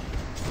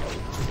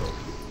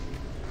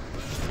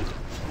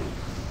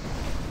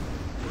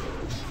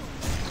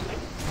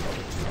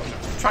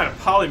 Trying to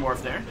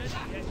polymorph there.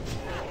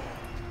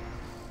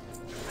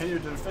 I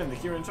need to defend the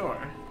Huron Tor.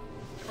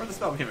 Or the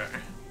Spellbeaver.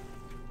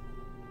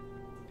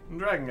 And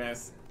Dragon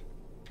guys.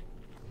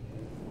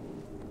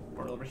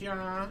 Portal over here.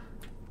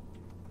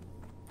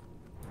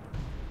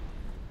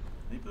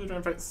 The Blue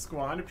Dragon Fight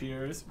squad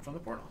appears from the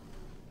portal.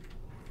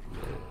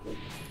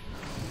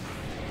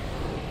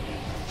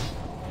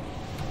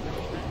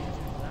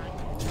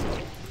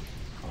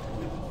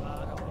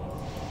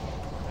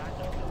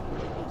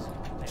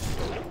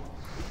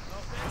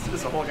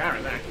 There's a whole guy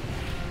right there.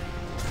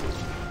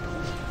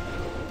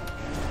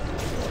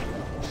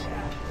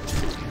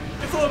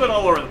 It's a little bit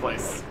all over the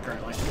place,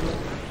 currently.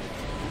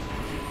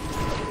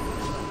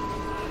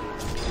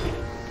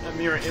 That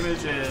mirror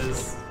image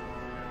is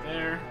right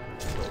there.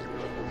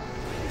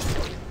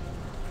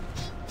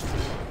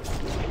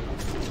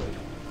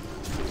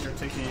 You're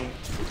taking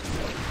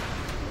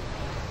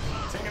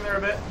there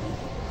a bit.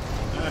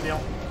 Not a deal.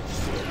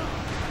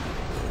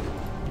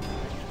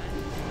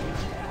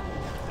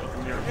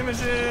 Mirror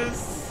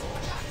images.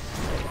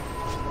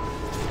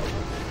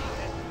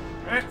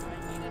 Alright.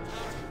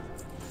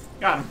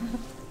 Got him.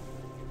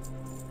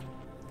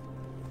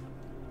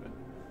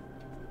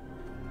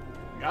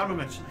 Got him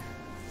eventually.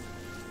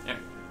 Yeah.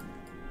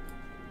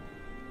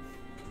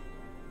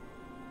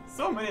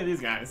 So many of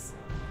these guys.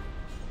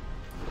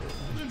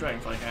 The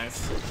Dragonfly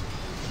guys.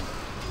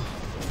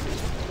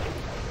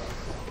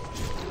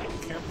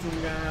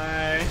 Captain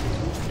guy.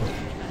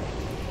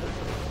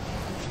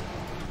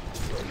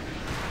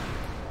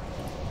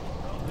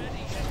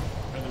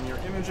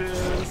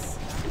 images.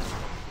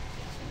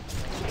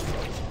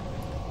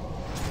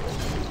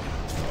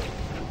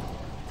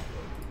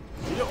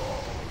 Yo.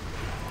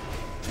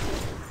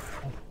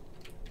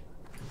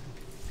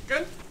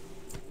 Good?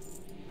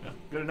 Yeah,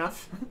 good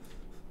enough.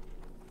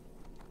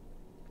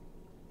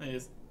 That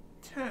is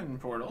 10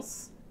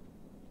 portals.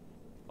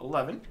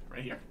 11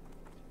 right here.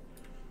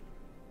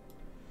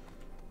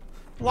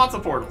 Lots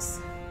of portals.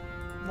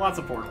 Lots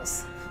of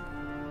portals.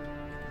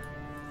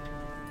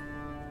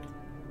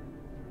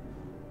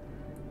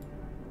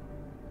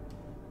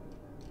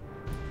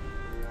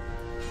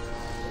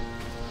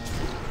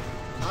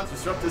 Not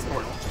disrupt this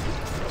portal.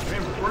 I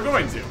mean, we're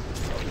going to.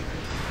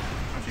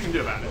 What you can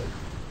do about it?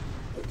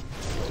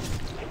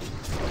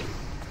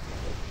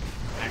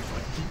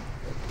 Actually.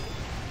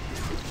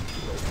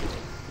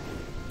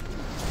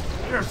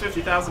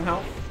 150,000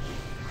 health.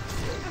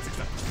 That's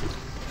acceptable.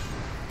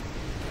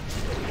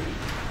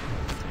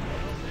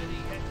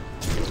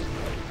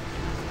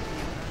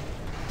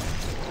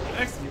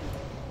 Execute.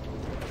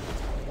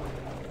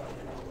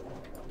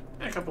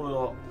 And a couple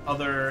little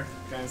other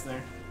guys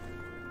there.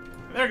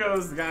 And there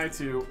goes the guy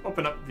to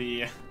open up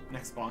the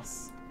next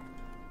boss.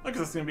 Looks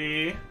like it's gonna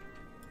be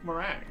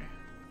Morag.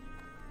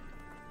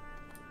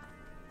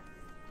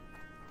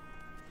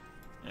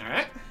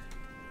 Alright.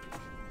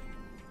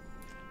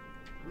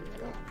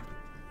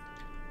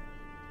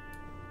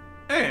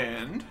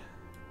 And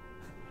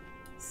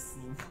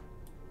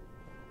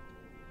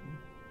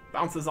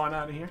bounces on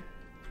out of here.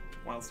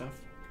 Wild stuff.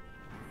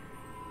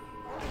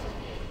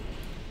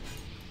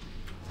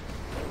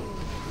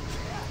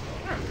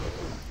 Alright.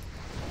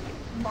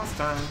 Boss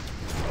time.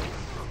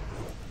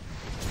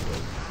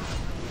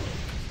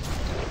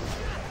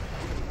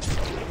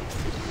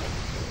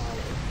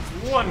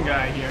 There's one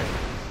guy here.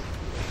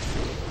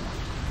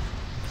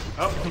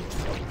 Oh,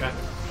 got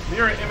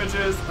mirror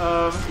images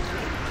of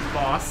the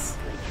boss.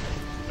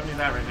 Don't need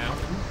that right now.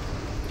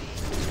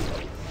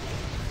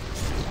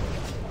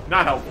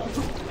 Not helpful.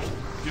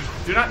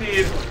 Do not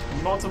need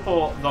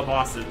multiple the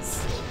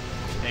bosses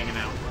hanging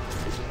out.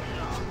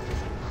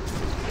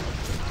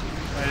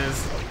 That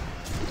is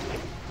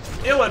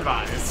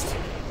ill-advised.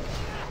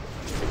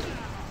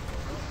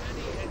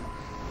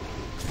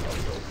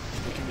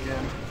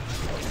 Again.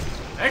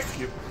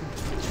 Execute.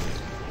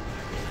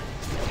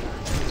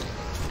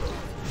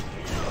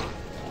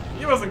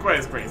 He wasn't quite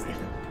as crazy.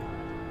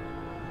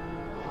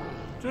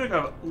 Doing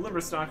a liver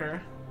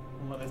stalker,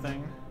 another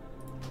thing.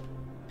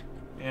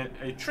 And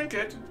a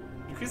trinket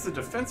increases the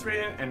defense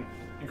rating and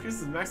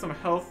increases maximum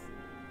health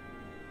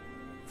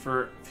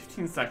for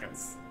 15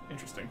 seconds.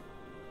 Interesting.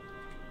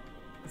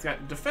 It's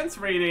got defense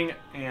rating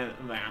and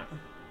that.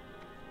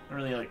 Not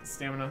really like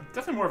stamina.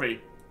 Definitely more of a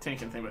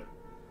tanking thing, but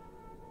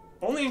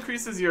only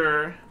increases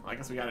your. Well, I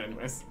guess we got it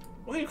anyways.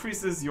 Only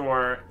increases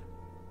your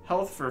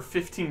health for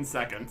 15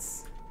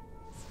 seconds.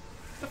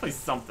 Definitely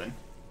something.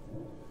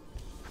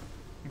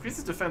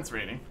 Increases defense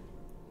rating.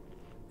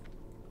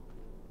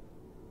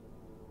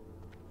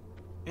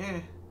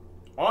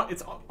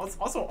 It's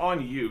also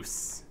on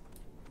use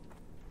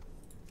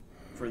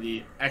for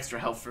the extra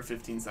health for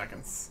 15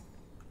 seconds.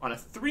 On a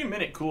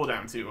 3-minute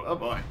cooldown too. Oh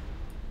boy.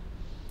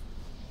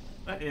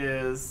 That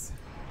is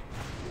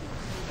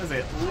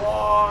a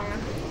long.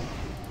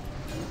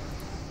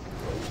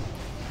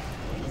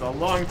 There's a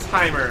long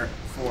timer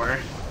for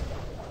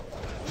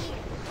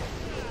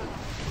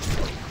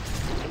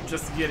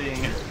just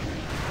getting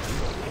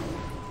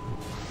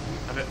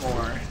a bit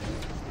more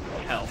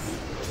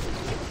health.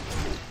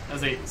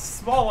 There's a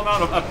small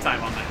amount of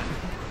uptime on that.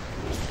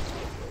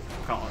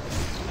 Call it.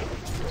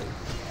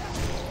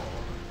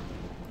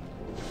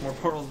 More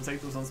portals to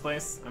take this one's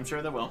place? I'm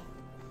sure there will.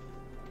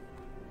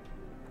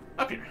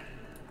 Up here.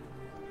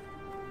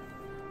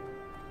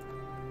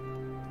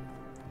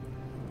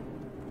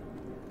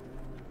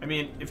 I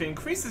mean, if it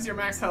increases your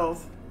max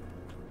health,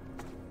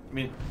 I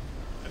mean,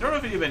 I don't know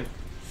if it even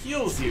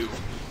heals you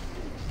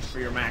for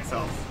your max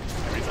health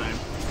every time.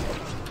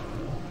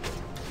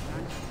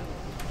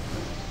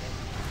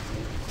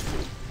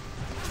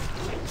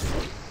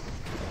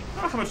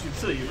 I don't know how much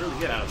utility you really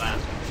get out of that.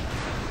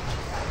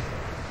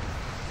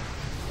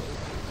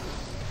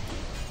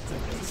 It's an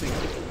interesting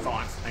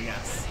thought, I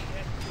guess.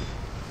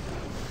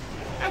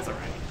 That's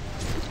alright.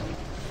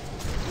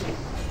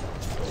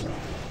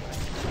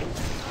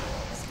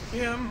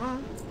 Him.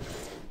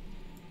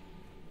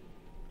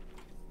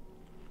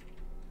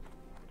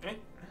 Okay.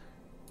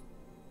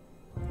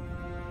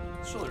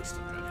 Shoulder's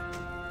still good.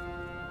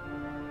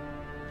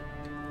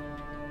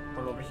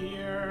 Put it over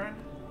here.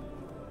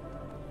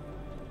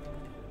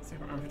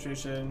 Save our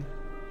amputation.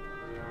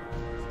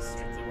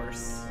 Strictly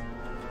worse.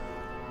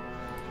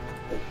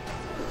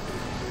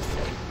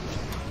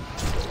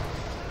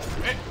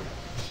 Okay.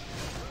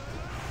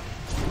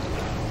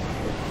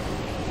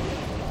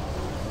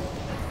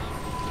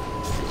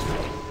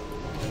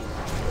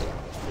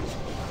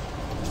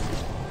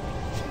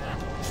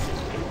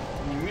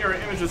 Mirror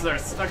images that are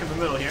stuck in the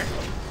middle here.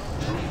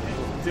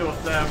 We'll deal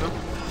with them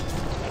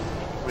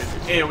with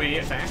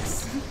AoE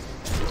attacks.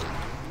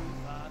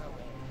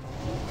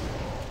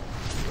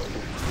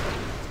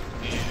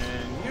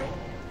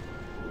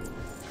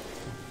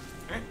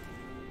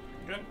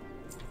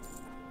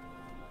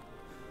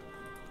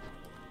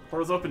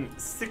 Portals open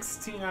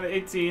 16 out of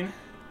 18.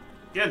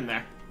 Getting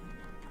there.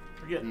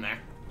 We're getting there.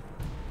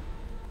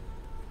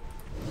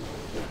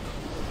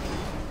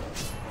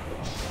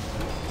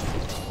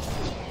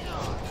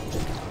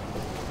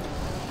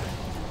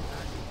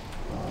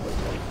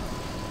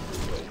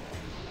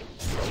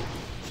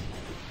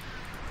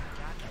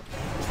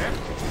 Okay.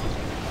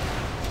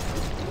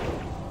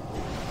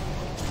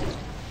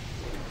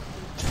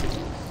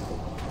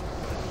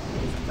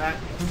 That.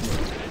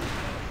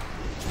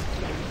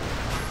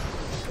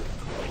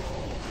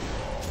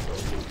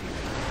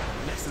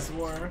 Nexus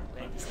War.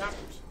 Stop.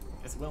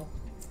 Yes, will.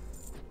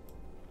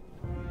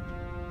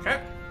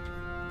 Okay.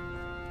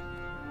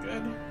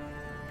 Good.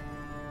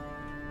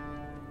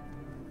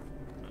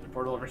 Another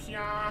portal over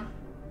here.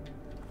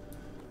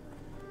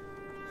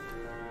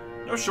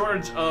 No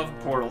shortage of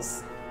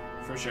portals,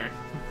 for sure.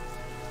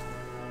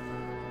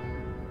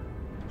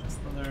 Just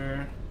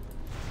another.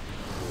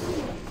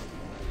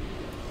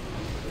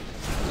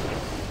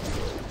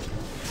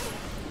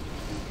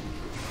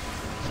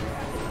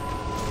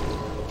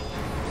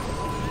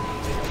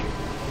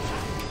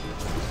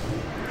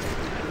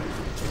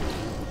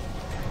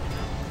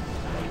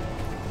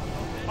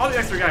 All the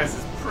extra guys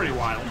is pretty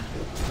wild.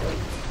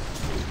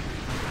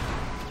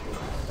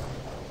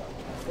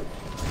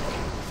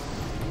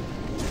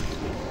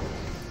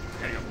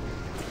 There you go.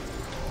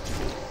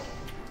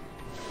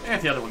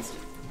 And the other one's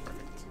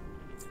perfect.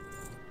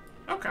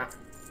 Okay.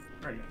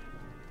 Very good.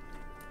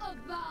 A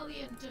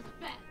valiant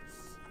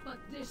defense, but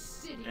this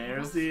city There's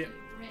must the be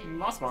raised.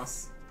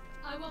 Moss.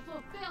 I will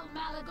fulfill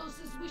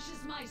Malagos's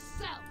wishes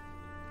myself.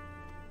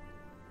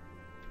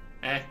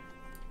 Hey,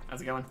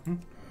 how's it going?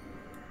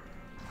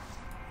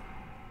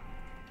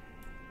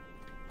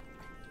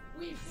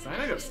 We Sign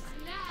finish of this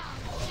now,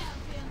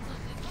 champions of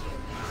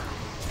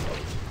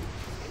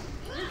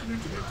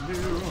the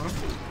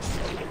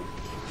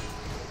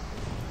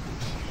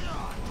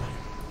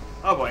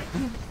Oh boy.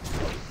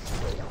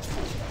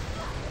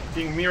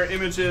 Being mirror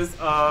images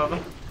of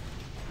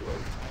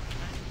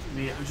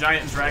the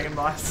giant dragon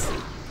boss.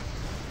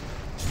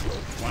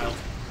 It's wild.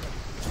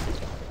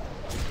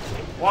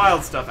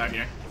 Wild stuff out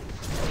here.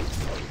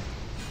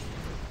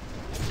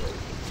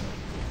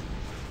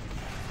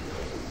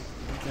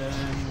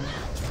 Then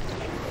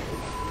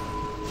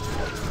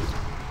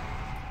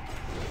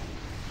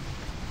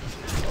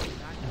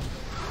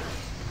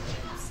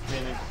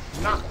standing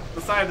not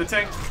beside the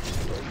tank.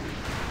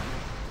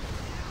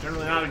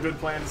 Generally not a good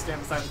plan to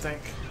stand beside the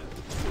tank.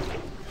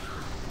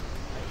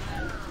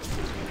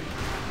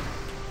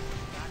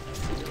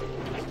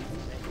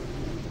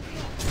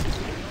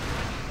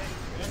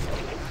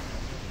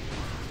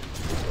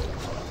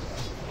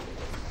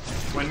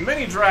 When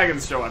many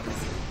dragons show up,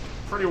 it's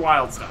pretty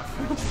wild stuff.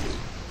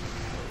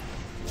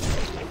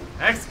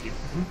 Execute.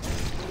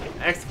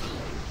 Execute.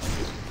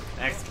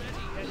 Execute.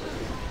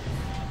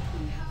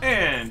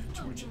 And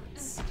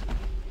Georgians.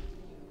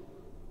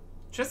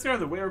 Chesgar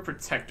the Warrior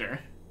Protector.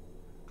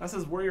 Class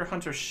is Warrior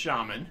Hunter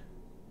Shaman.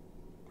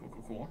 Cool,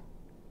 cool,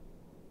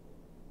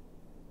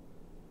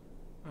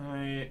 cool.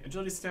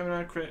 Agility,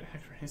 Stamina, Crit,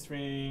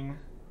 History,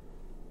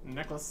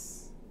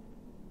 Necklace.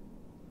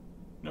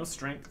 No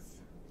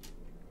Strength.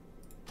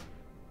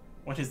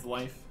 What is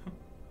life?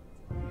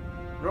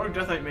 Rogue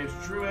Death Knight Mage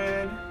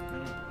Druid.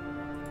 No.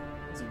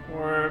 It's an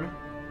orb.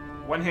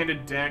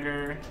 One-handed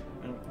dagger.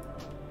 No.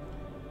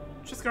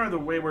 Chesgar the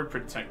Wayward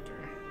Protector.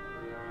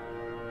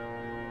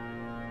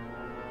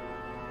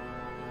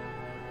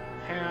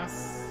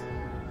 Pass.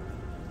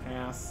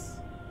 Pass.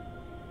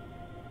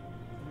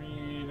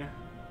 Read.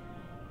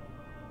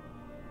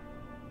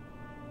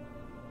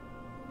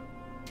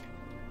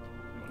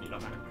 No need on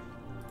that.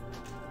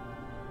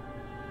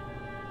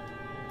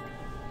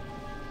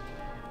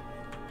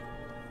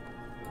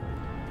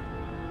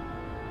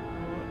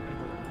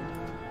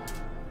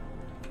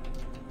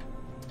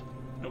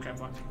 No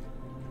caps lock.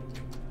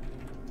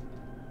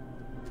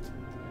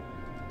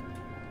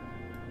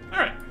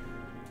 Alright.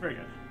 Very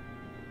good.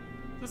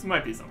 This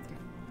might be something.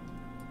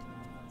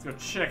 Let's go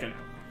check it out.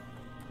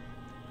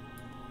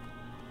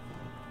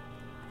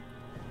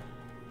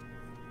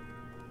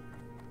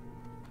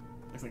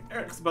 Looks like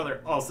Eric's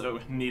brother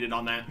also needed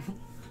on that.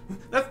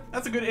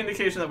 That's a good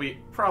indication that we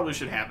probably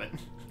should have it.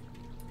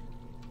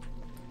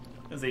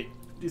 Does a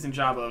decent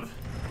job of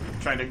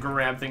trying to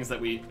grab things that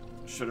we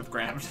should have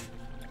grabbed.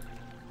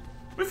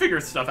 We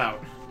figure stuff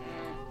out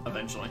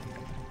eventually.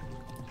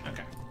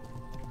 Okay.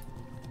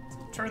 Let's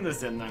turn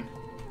this in then.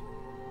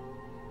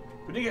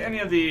 We didn't get any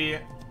of the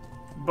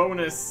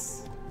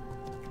bonus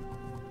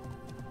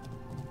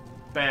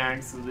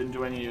bags, so we didn't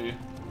do any of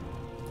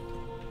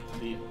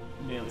the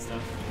daily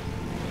stuff.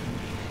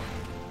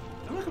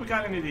 Don't look if we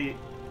got any of the.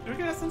 Did we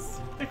get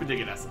essence? I think we did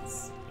get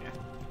essence. Yeah.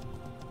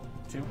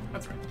 2.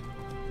 That's right.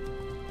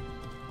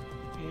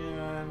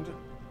 And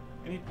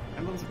any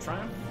emblems of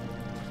triumph?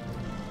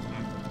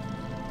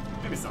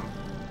 Maybe some.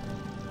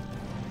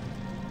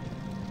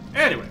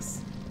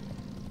 Anyways.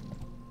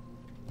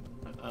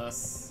 Let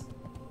us.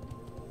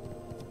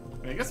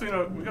 I guess we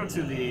go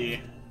to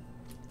the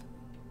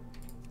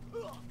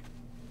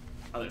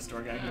other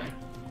store guy here.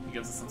 He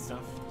gives us some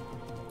stuff.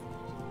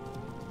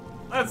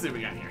 Let's see what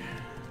we got here.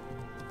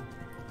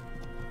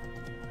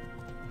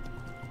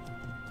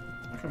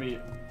 What can we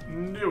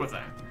do with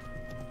that?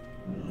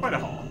 Quite a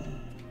haul.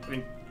 I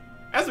mean,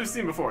 as we've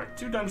seen before,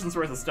 2 dungeons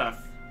worth of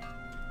stuff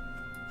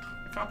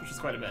accomplishes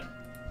quite a bit.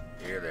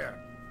 Here there.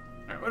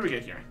 Alright, what do we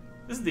get here?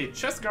 This is the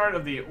chest guard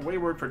of the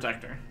Wayward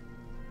Protector.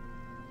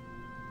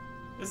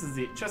 This is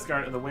the chest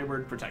guard of the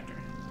Wayward Protector.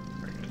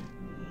 Very good.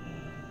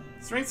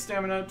 Strength,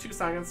 stamina, 2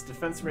 seconds,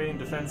 defense rating,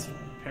 defense,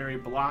 parry,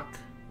 block,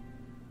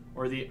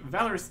 or the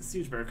Valorous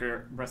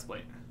Siegebreaker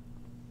breastplate.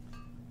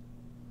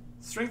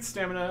 Strength,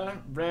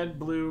 stamina, red,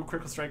 blue,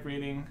 critical strike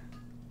rating.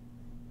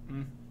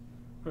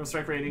 Critical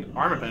strike rating,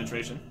 armor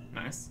penetration.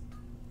 Nice.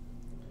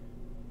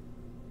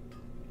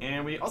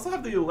 And we also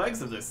have the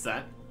legs of this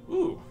set.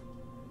 Ooh.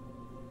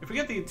 If we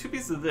get the 2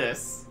 pieces of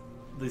this,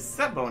 the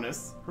set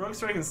bonus, Heroic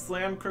Strike and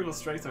Slam critical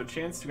strikes have a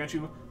chance to grant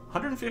you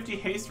 150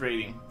 haste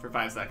rating for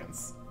 5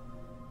 seconds.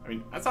 I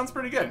mean, that sounds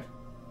pretty good.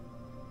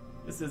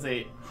 This is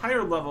a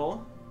higher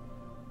level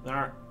than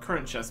our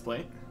current chest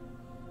plate.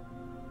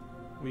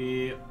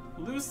 We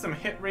lose some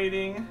hit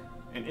rating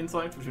and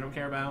intellect, which we don't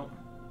care about.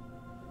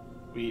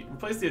 We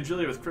replace the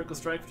agility with critical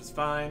strike, which is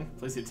fine.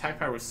 Replace the attack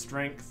power with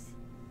strength.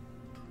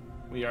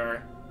 We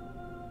are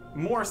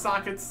more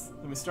sockets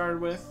than we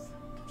started with,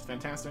 which is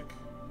fantastic.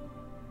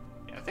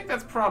 Yeah, I think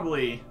that's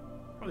probably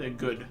a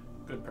good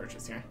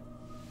purchase here.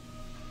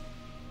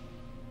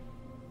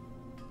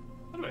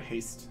 What about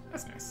haste?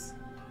 That's nice.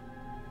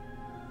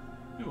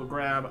 We will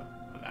grab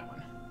that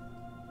one.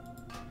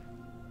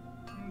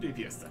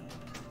 DPS then.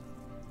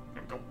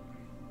 There we go.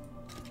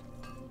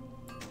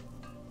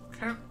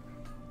 Okay.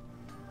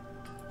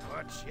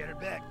 Watch your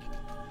back.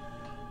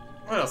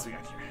 What else we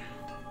got here?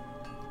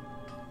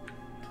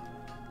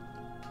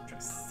 Try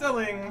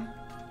selling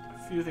a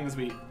few things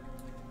we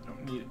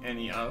don't need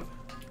any of.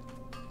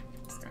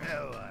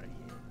 How are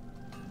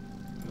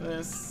you?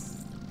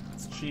 This.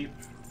 That's cheap.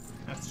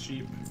 That's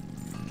cheap.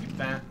 Keep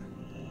that.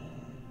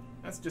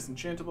 That's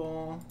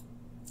disenchantable.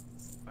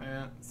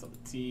 That. Sell the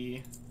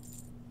tea.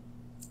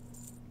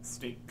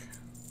 Steak.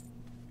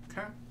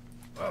 Okay.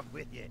 Off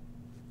with you.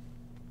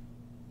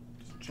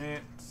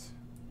 Disenchant.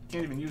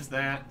 Can't even use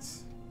that.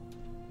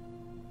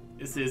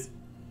 This is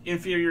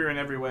inferior in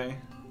every way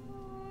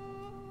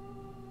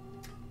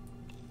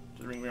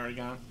to the ring we already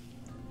got.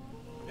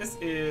 This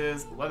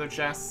is leather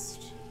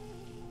chest.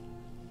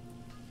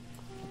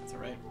 That's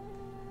alright.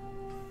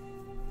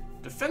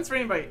 Defense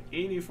rating by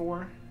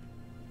 84.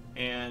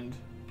 And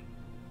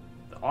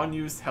the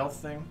unused health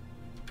thing.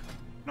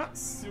 I'm not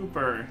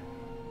super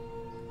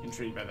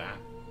intrigued by that.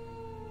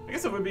 I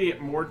guess it would be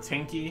more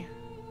tanky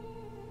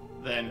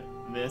than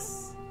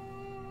this.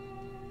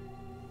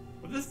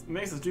 But this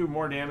makes us do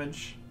more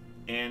damage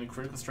and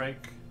critical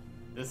strike.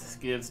 This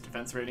gives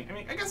defense rating. I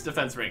mean, I guess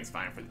defense rating is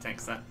fine for the tank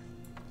set.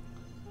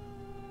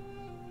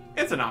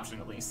 It's an option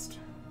at least.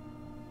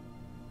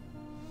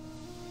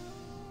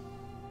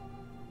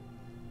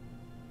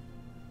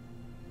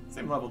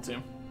 Same level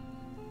too.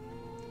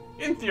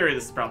 In theory,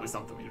 this is probably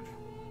something we'd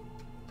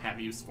have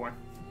use for.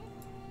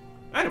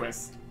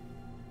 Anyways,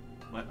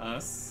 let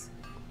us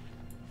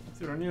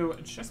see what our new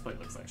chestplate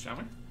looks like, shall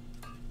we?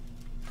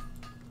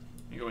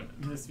 You go in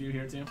this view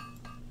here too.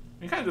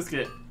 We kind of just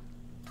get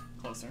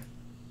closer.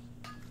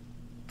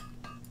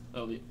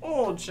 So the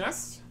old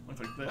chest looks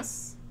like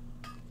this.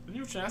 The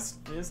new chest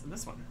is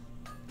this one.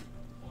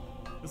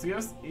 This will give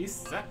us a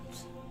set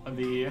of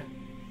the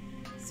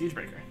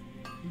Siegebreaker.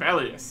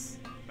 Valorous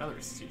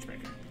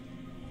Siegebreaker.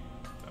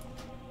 So,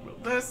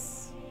 with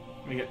this,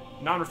 we get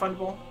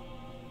non-refundable.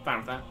 Fine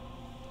with that.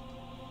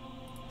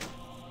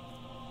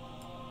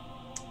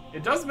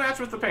 It does match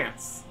with the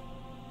pants.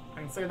 I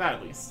can say that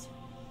at least.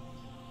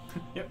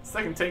 Yep,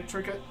 second take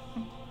trinket.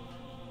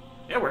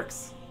 It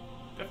works.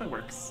 Definitely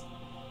works.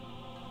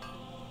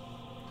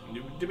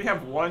 Did we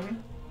have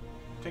one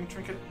tank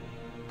trinket?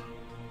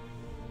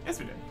 Yes,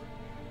 we did.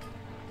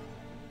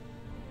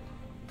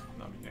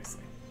 That'll be next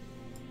thing.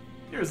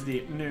 Here's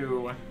the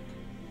new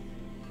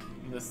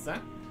this set.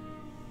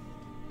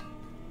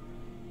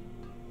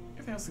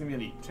 Everything else is gonna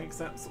be in the tank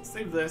set, so we'll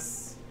save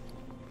this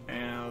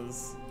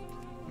as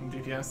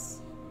DPS.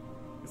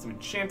 Get some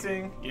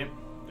enchanting. Yep,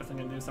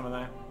 definitely gonna do some of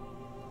that.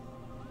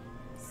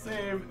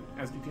 Save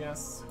as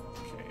DPS.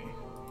 Okay.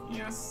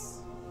 Yes.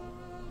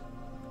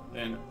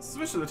 Then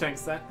switch to the tank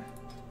set.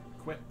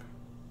 Equip.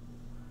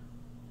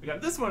 We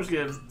got this one, which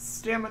gives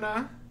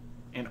stamina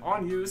and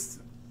on use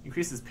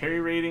increases parry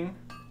rating.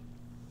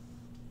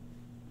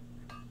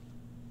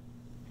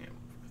 And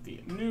with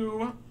the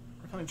new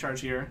repelling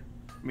charge here,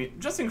 I mean,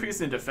 just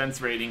increasing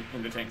defense rating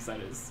in the tank set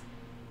is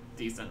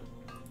decent.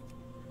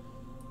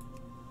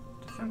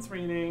 Defense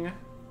rating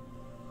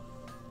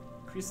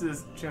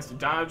increases chance to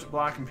dodge,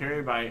 block, and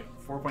parry by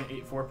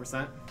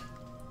 4.84%.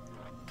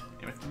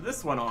 And with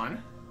this one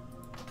on,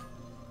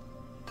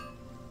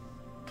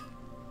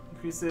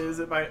 increases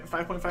it by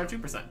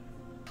 5.52%.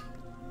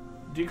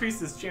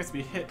 Decreases chance to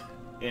be hit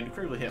and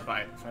critically hit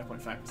by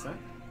 5.5%.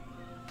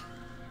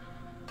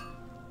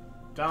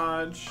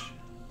 Dodge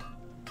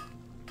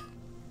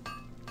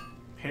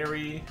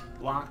parry,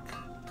 block.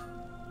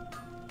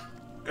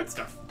 Good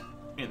stuff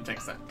in the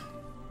tank set.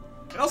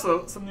 And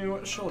also, some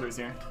new shoulders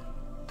here.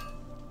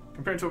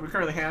 Compared to what we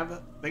currently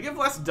have, they give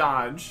less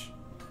dodge,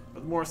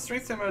 but more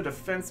strength, stamina,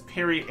 defense,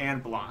 parry,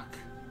 and block.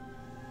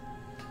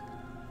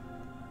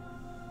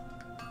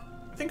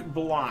 I think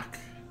block,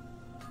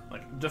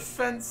 like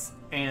defense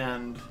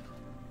and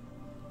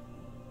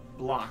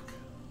block,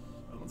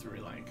 are the ones we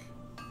really like.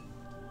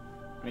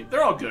 I mean,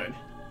 they're all good.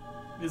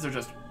 These are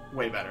just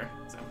way better.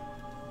 So,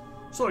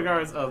 shoulder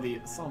guards of the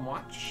Solemn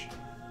Watch.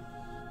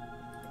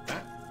 Like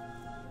that.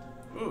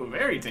 Ooh,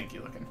 very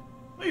tanky looking.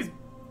 Please.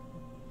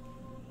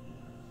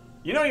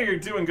 You know you're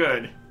doing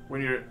good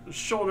when your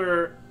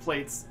shoulder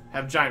plates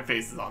have giant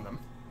faces on them.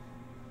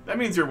 That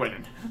means you're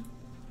winning.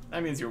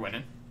 That means you're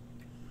winning.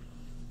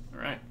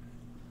 Alright.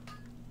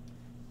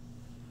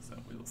 So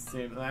we will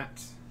save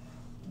that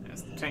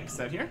as the tank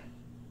set here.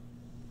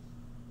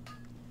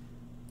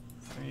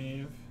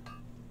 Save.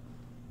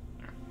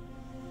 There.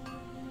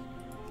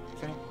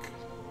 Tank.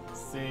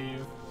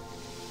 Save.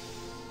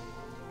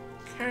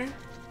 Okay.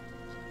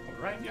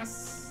 Alright,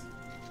 yes.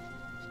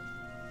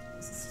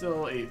 This is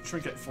still a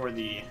trinket for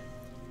the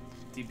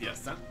DPS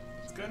set.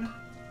 That's good.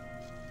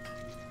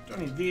 Don't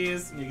need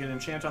these. Need to get an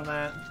enchant on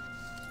that.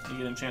 Need to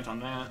get an enchant on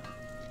that.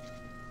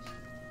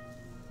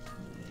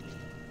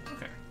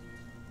 Okay.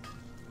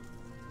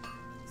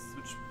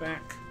 Switch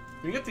back.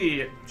 We can get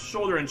the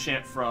shoulder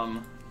enchant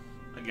from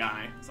a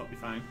guy, so that'll be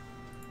fine.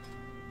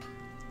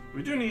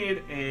 We do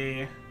need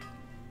a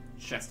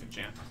chest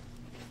enchant.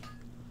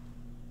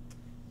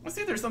 Let's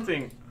see if there's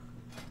something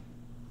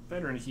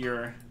better in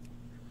here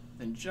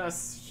than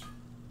just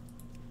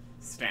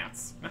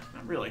stats.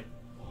 Not really.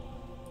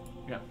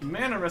 We got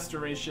mana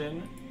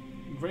restoration,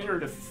 greater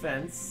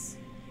defense.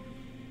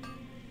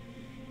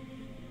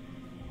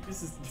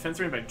 This is defense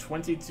rate by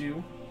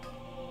 22.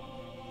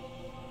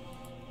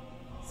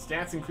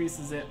 Stats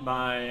increases it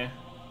by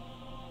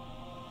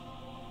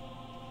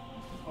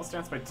all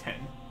stats by 10.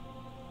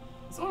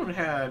 This one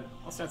had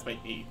all stats by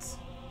 8.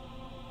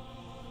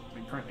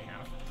 We currently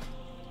have.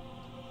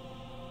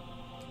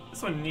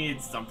 This one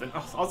needs something.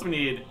 Oh, also we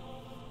need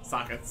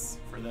sockets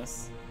for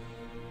this.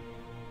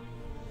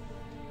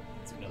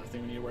 That's another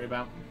thing we need to worry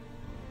about.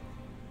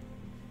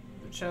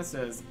 The chest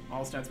has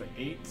all stats by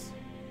 8.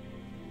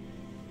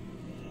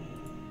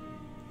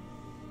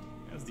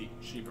 That's the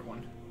cheaper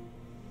one.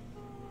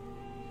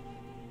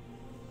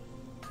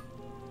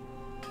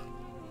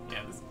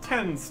 Yeah, there's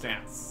 10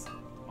 stats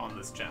on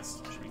this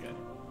chest. Should be good.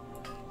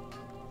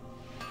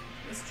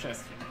 This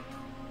chest here.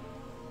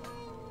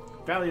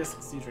 Valious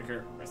Siege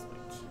Raker Breastplate.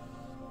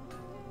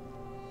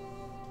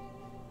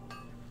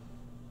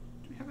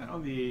 Do we have that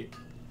on the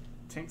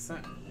tank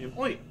set? We have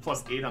only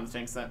 +8 on the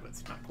tank set, but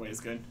it's not quite as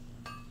good.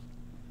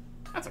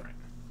 That's alright.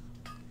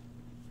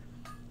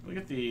 We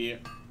get the...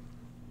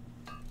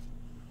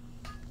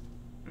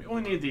 We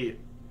only need the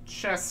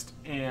chest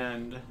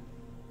and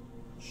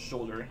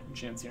shoulder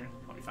enchants here.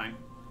 I'll be fine.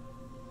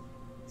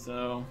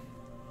 So...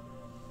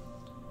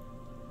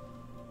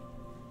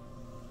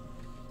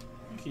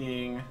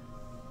 Thinking...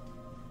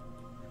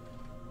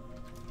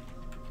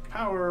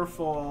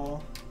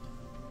 Powerful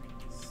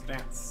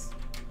stats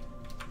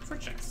for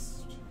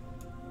chest.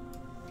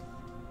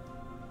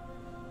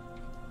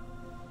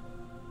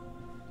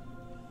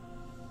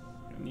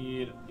 I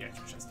need the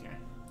extra chest here.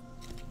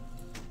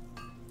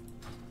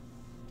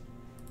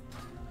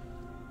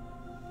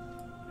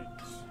 Right.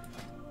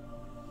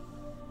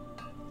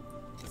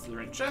 This is the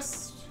right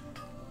chest.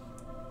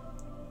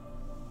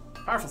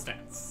 Powerful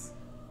stats.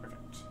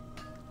 Perfect.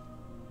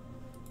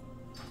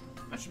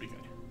 That should be good.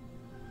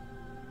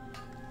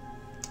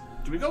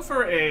 Do we go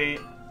for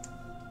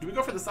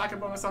the socket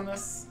bonus on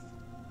this?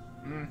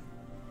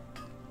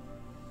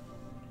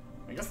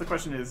 I guess the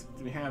question is,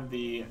 do we have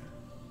the...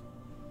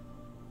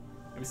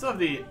 We still have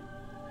the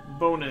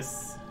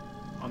bonus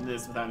on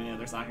this without any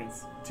other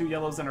sockets. 2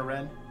 yellows and a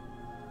red.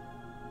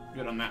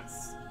 Good on that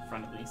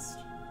front at least.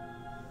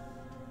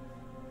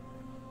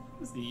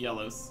 What's the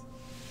yellows?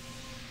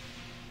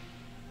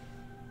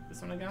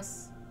 This one, I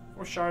guess?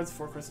 4 shards,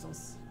 4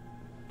 crystals.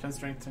 10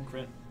 strength, 10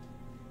 crit.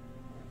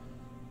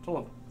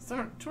 Total of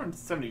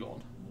 270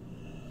 gold.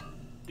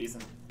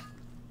 Decent.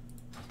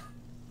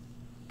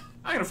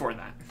 I can afford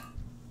that.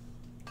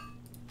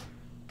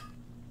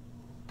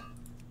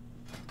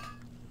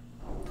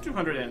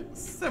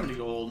 $270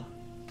 gold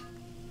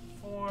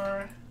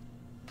for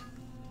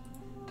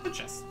the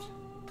chest.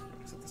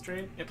 Accept this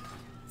trade. Yep.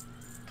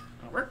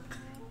 That'll work.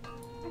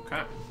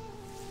 Okay.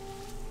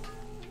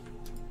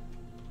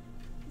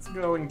 Let's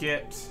go and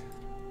get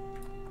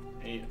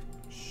a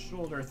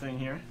shoulder thing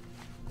here.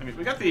 I mean,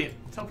 we got the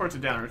teleport to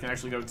down. We can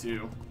actually go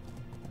to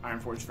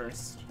Ironforge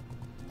first.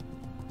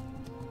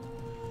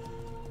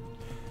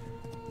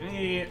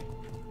 Anything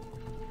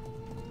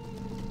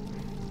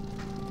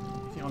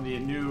on the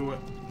new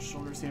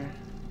shoulders here?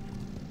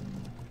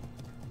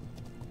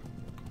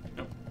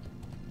 Nope.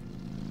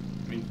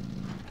 I mean,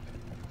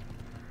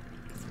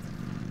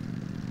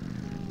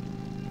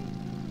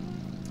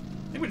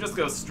 I think we just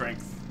go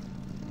strength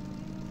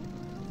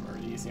for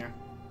these these here.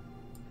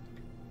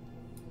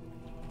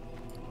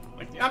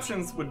 Like, the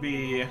options would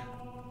be...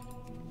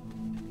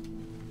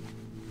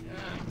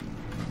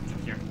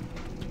 here.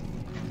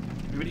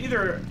 We would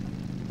either...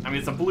 I mean,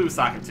 it's a blue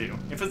socket, too.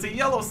 If it's a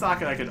yellow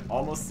socket, I could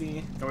almost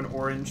see going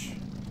orange.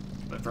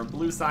 But for a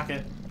blue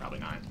socket, probably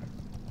not.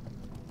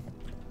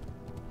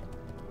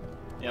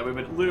 Yeah, we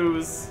would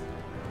lose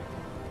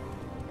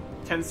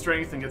 10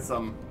 strength and get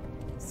some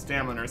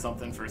stamina or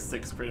something for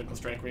 6 critical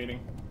strike rating.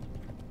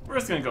 We're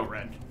just gonna go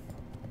red.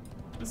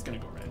 Just gonna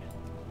go red.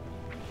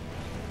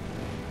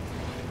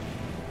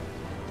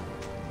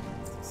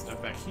 Some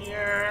stuff back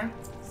here.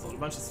 Sold a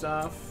bunch of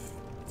stuff.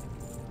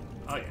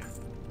 Oh yeah.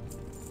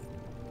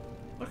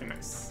 Looking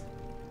nice.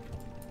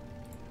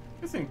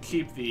 Just gonna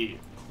keep the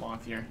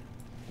cloth here.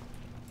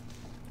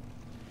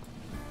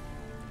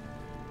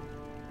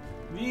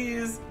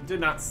 These did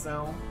not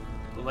sell.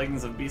 The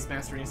leggings of Beast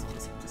Mastery, so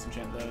just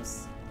disenchant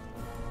those.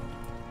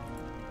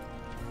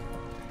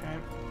 Okay.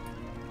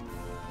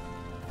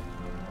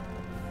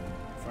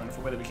 Far enough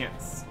away that we can't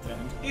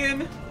stand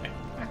in. Okay.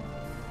 Right.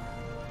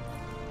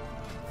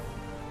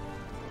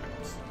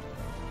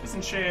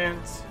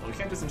 Disenchant. Well, we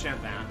can't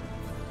disenchant that.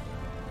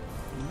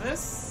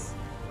 This.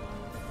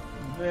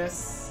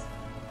 This.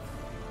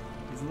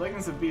 These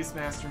leggings of Beast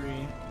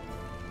Mastery.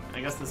 I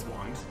guess this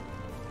wand.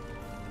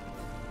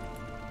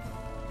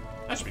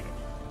 That should be good.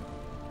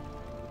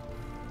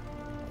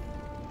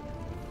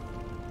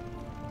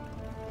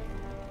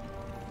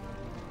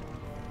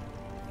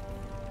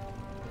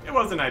 It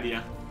was an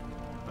idea,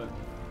 but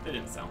it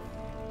didn't sell.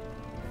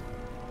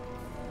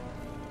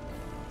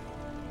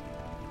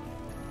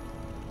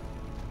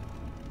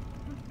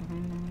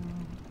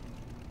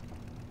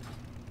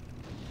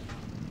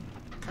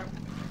 Okay.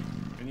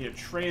 We need to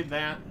trade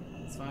that.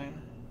 That's fine.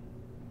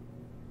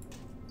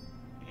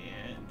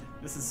 And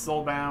this is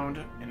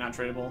soulbound and not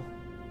tradable.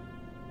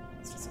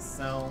 It's just a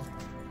sell.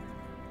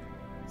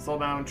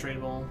 Soulbound,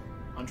 tradable,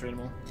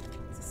 untradable.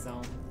 It's a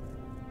sell.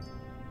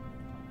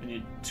 We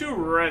need 2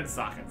 red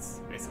sockets,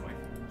 basically.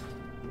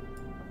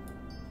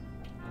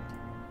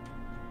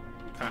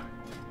 Okay.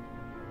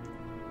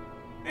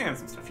 And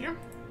some stuff here.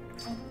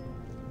 So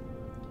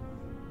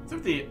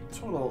what the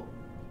total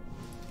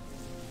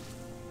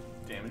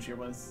damage here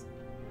was.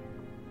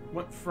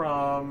 Went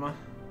from...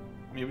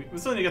 I mean, we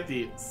still need to get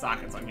the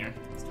sockets on here.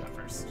 Let's do that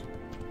first.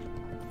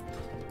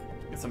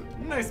 Get some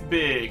nice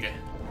big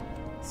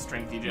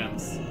strengthy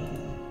gems.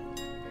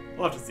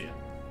 We'll have to see it.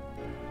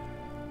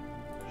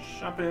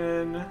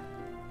 Shopping.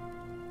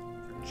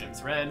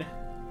 Gems red.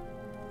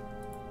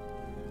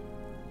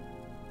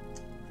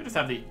 We just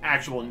have the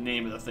actual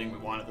name of the thing we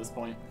want at this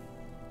point.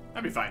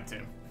 That'd be fine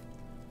too.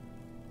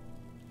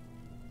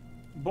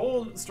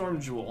 Bold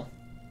Storm Jewel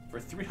for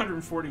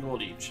 340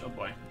 gold each. Oh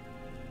boy.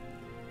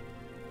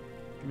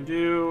 Can we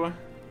do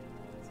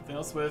something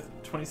else with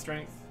 20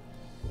 strength?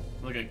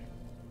 Like a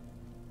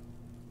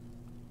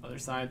other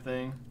side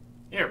thing.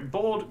 Here,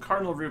 bold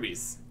Cardinal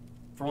Rubies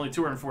for only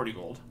 240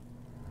 gold.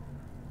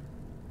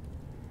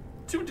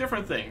 2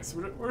 different things.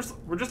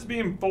 We're just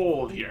being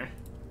bold here.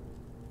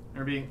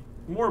 We're being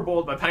more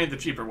bold by buying the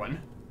cheaper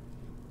one.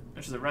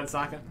 Which is a red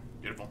socket.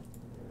 Beautiful.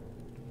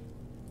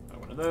 Buy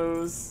one of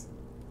those.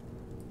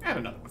 And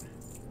another one.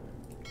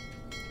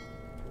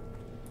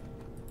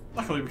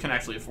 Luckily we can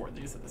actually afford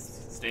these at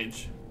this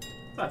stage. So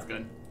that's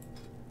good.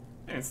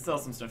 And sell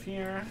some stuff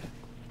here.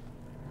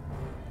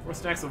 4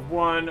 stacks of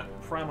 1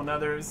 primal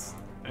nethers.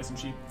 Nice and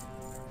cheap.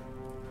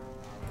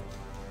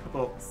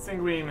 Couple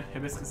sanguine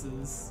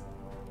hibiscuses.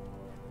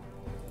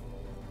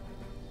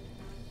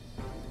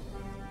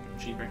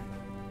 Cheaper.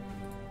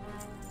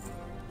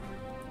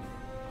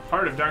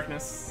 Heart of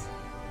Darkness.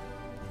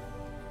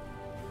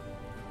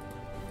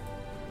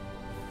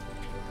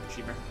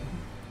 Cheaper.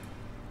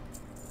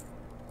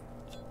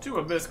 2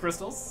 Abyss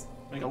crystals.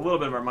 Make a little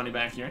bit of our money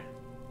back here.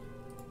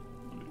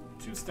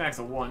 2 stacks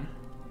of 1.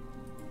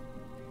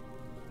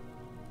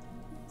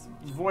 Some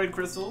Void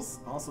crystals.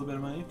 Also a bit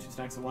of money. 2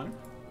 stacks of 1.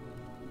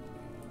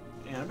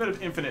 And a bit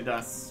of infinite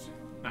dust.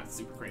 Not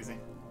super crazy.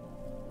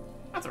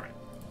 That's alright.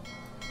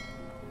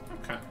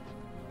 Okay.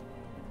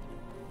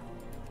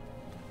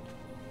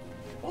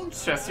 Old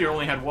chest here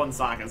only had 1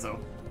 socket, so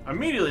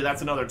immediately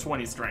that's another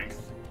 20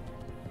 strength.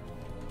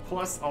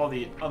 Plus all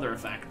the other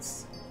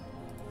effects.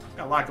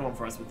 Got a lot going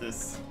for us with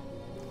this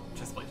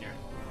chest plate here.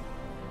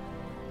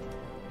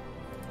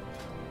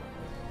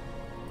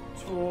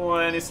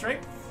 20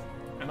 strength,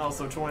 and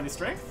also 20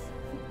 strength.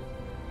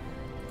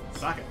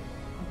 Socket.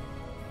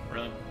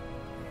 Really?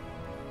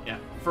 Yeah,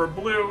 for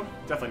blue,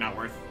 definitely not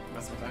worth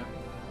messing with that.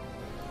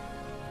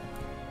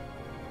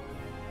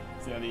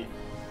 So yeah, the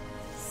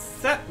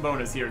set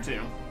bonus here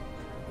too.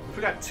 If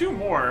we got 2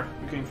 more,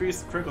 we can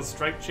increase the critical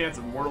strike chance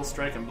of Mortal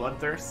Strike and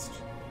Bloodthirst.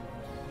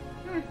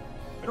 We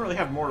don't really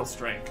have Mortal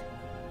Strike.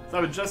 So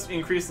that would just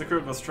increase the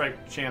critical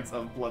strike chance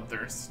of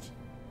Bloodthirst.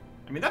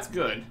 I mean, that's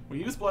good.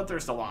 We use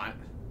Bloodthirst a lot.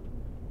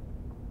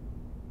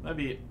 That'd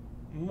be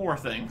more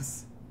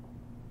things.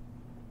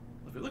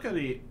 If we look at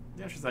the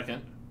extra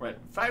second, we're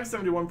at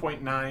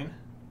 571.9.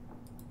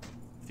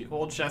 The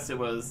old chest, it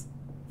was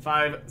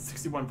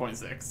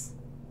 561.6.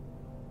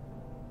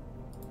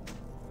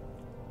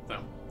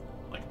 So,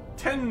 like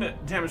 10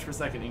 damage per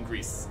second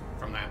increase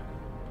from that.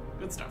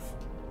 Good stuff.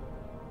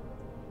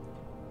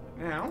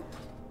 Now,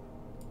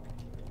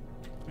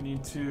 we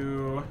need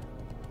to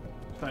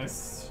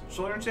place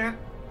shoulder enchant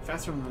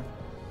faster than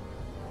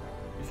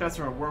be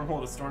faster from a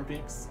wormhole to storm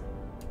peaks.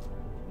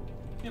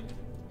 Yep.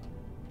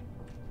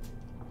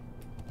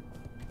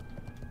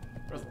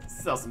 We'll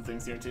sell some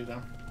things here too,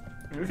 though.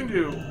 I mean, we can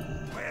do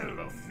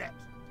both.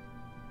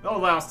 That'll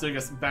allow us to get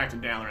us back to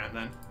Dalaran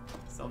then.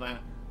 Sell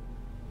that.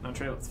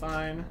 Non-trail, it's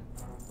fine.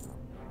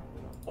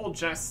 Old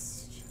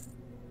chest.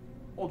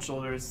 Old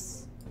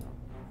shoulders.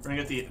 We're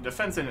gonna get the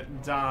defense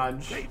and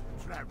dodge.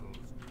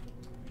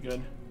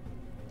 Good.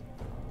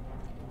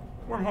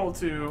 Wormhole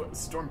to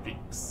Storm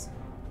Peaks.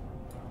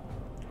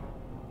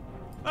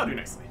 That'll do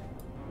nicely.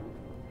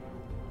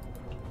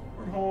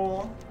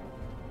 Wormhole.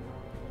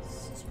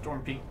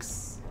 Storm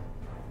Peaks.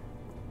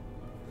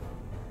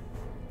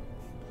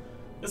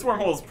 This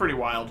wormhole is pretty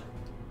wild.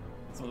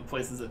 Some of the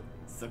places it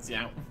sets you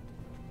out.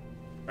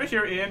 Right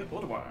here in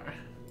Ulduar.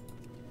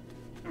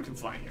 We can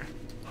fly here.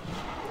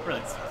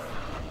 Brilliant stuff.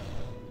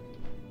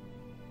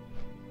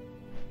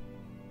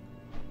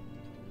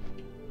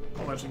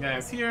 Whole bunch of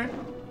guys here.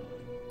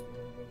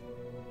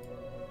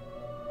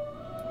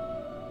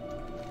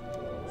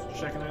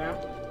 Just checking it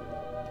out.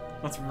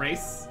 Let's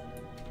race.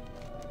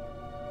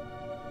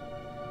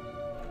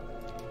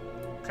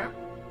 Okay.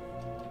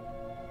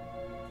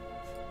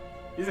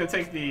 He's gonna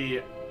take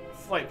the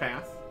flight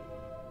path.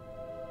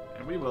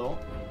 And we will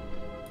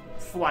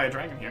fly a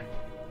dragon here.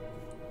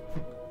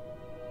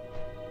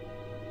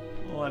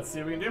 Let's see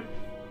what we can do.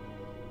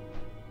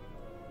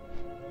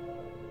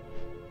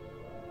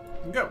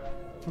 Go.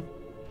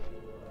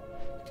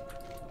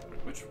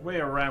 Which way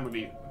around would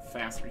be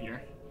faster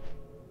here?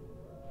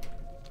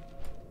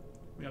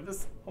 We have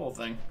this whole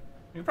thing.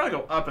 We can probably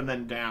go up and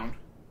then down.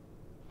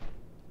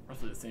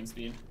 Roughly the same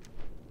speed.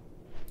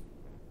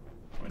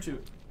 I'm going to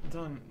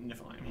done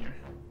Niflheim here.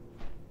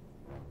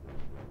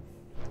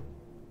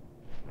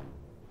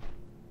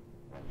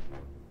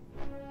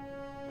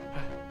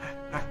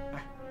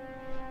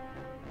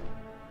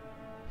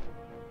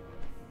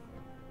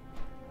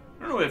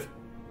 I don't know if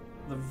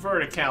the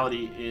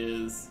verticality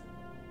is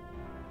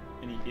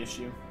any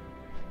issue.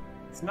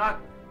 It's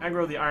not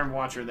aggro the Iron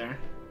Watcher there.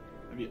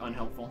 That'd be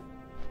unhelpful.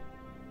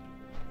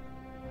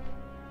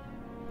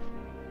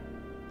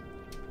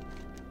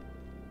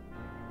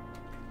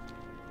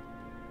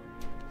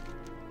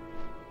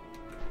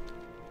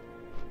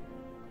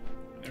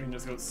 And we can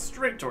just go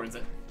straight towards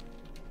it.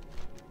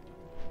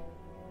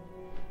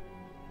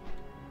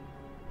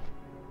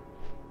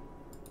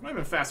 Might have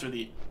been faster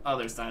the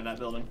other side of that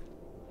building.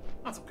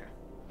 That's okay.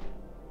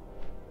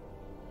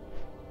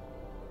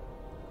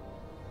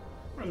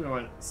 We're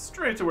going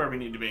straight to where we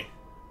need to be.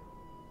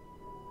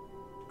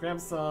 Grab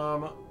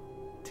some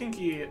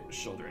Tinky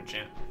Shoulder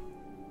Enchant.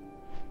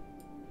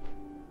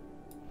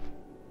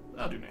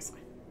 That'll do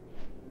nicely.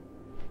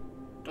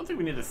 Don't think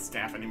we need the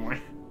staff anymore.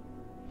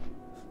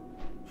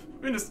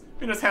 we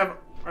can just have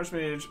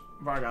Archmage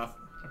Vargoth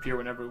appear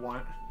whenever we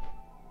want.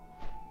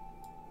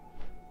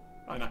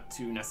 Probably not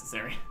too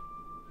necessary.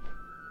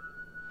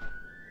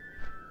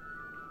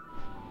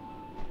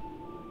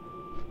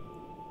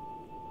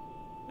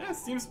 Yeah,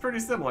 seems pretty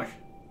similar.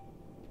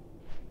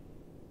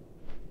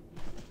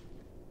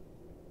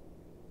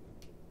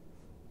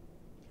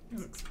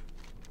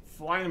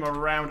 Flying them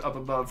around up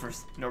above for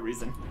no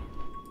reason.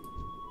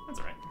 That's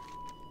alright.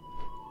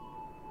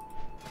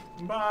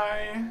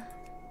 Bye.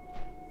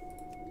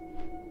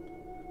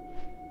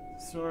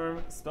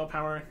 Storm, spell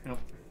power, nope.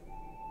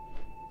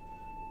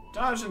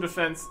 Dodge and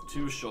defense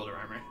to shoulder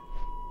armor.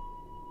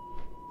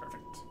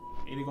 Perfect.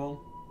 80 gold.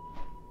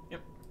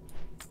 Yep.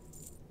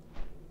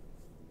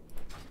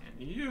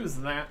 And use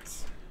that.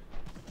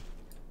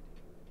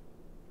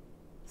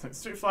 So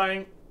straight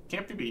flying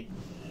can't be beat.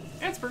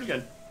 Yeah, it's pretty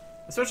good.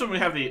 Especially when we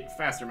have the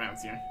faster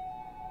mounts here.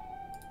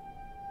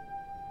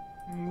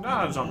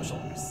 Dodge on the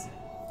shoulders.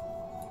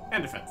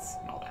 And defense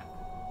and all that.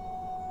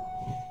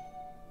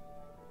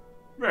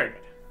 Very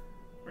good.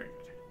 Very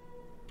good.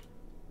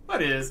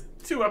 That is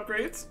 2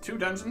 upgrades, 2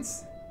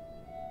 dungeons.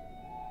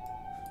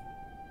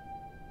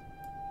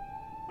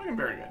 Looking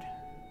very good.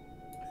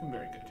 Looking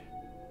very good.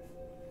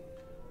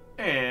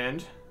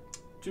 And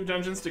 2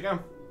 dungeons to go.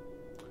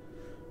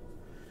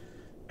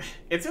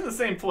 It's in the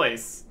same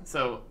place,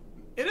 so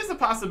it is a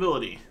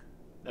possibility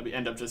that we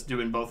end up just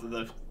doing both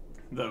of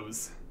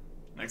those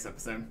next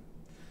episode.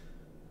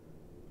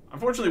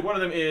 Unfortunately, one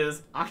of them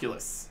is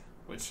Oculus,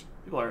 which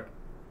people are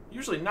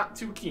usually not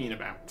too keen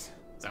about.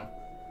 So,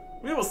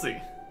 we will see.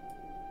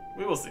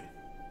 We will see.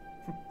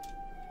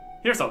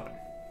 Here's hoping.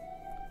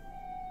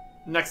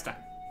 Next time.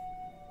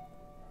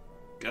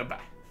 Goodbye.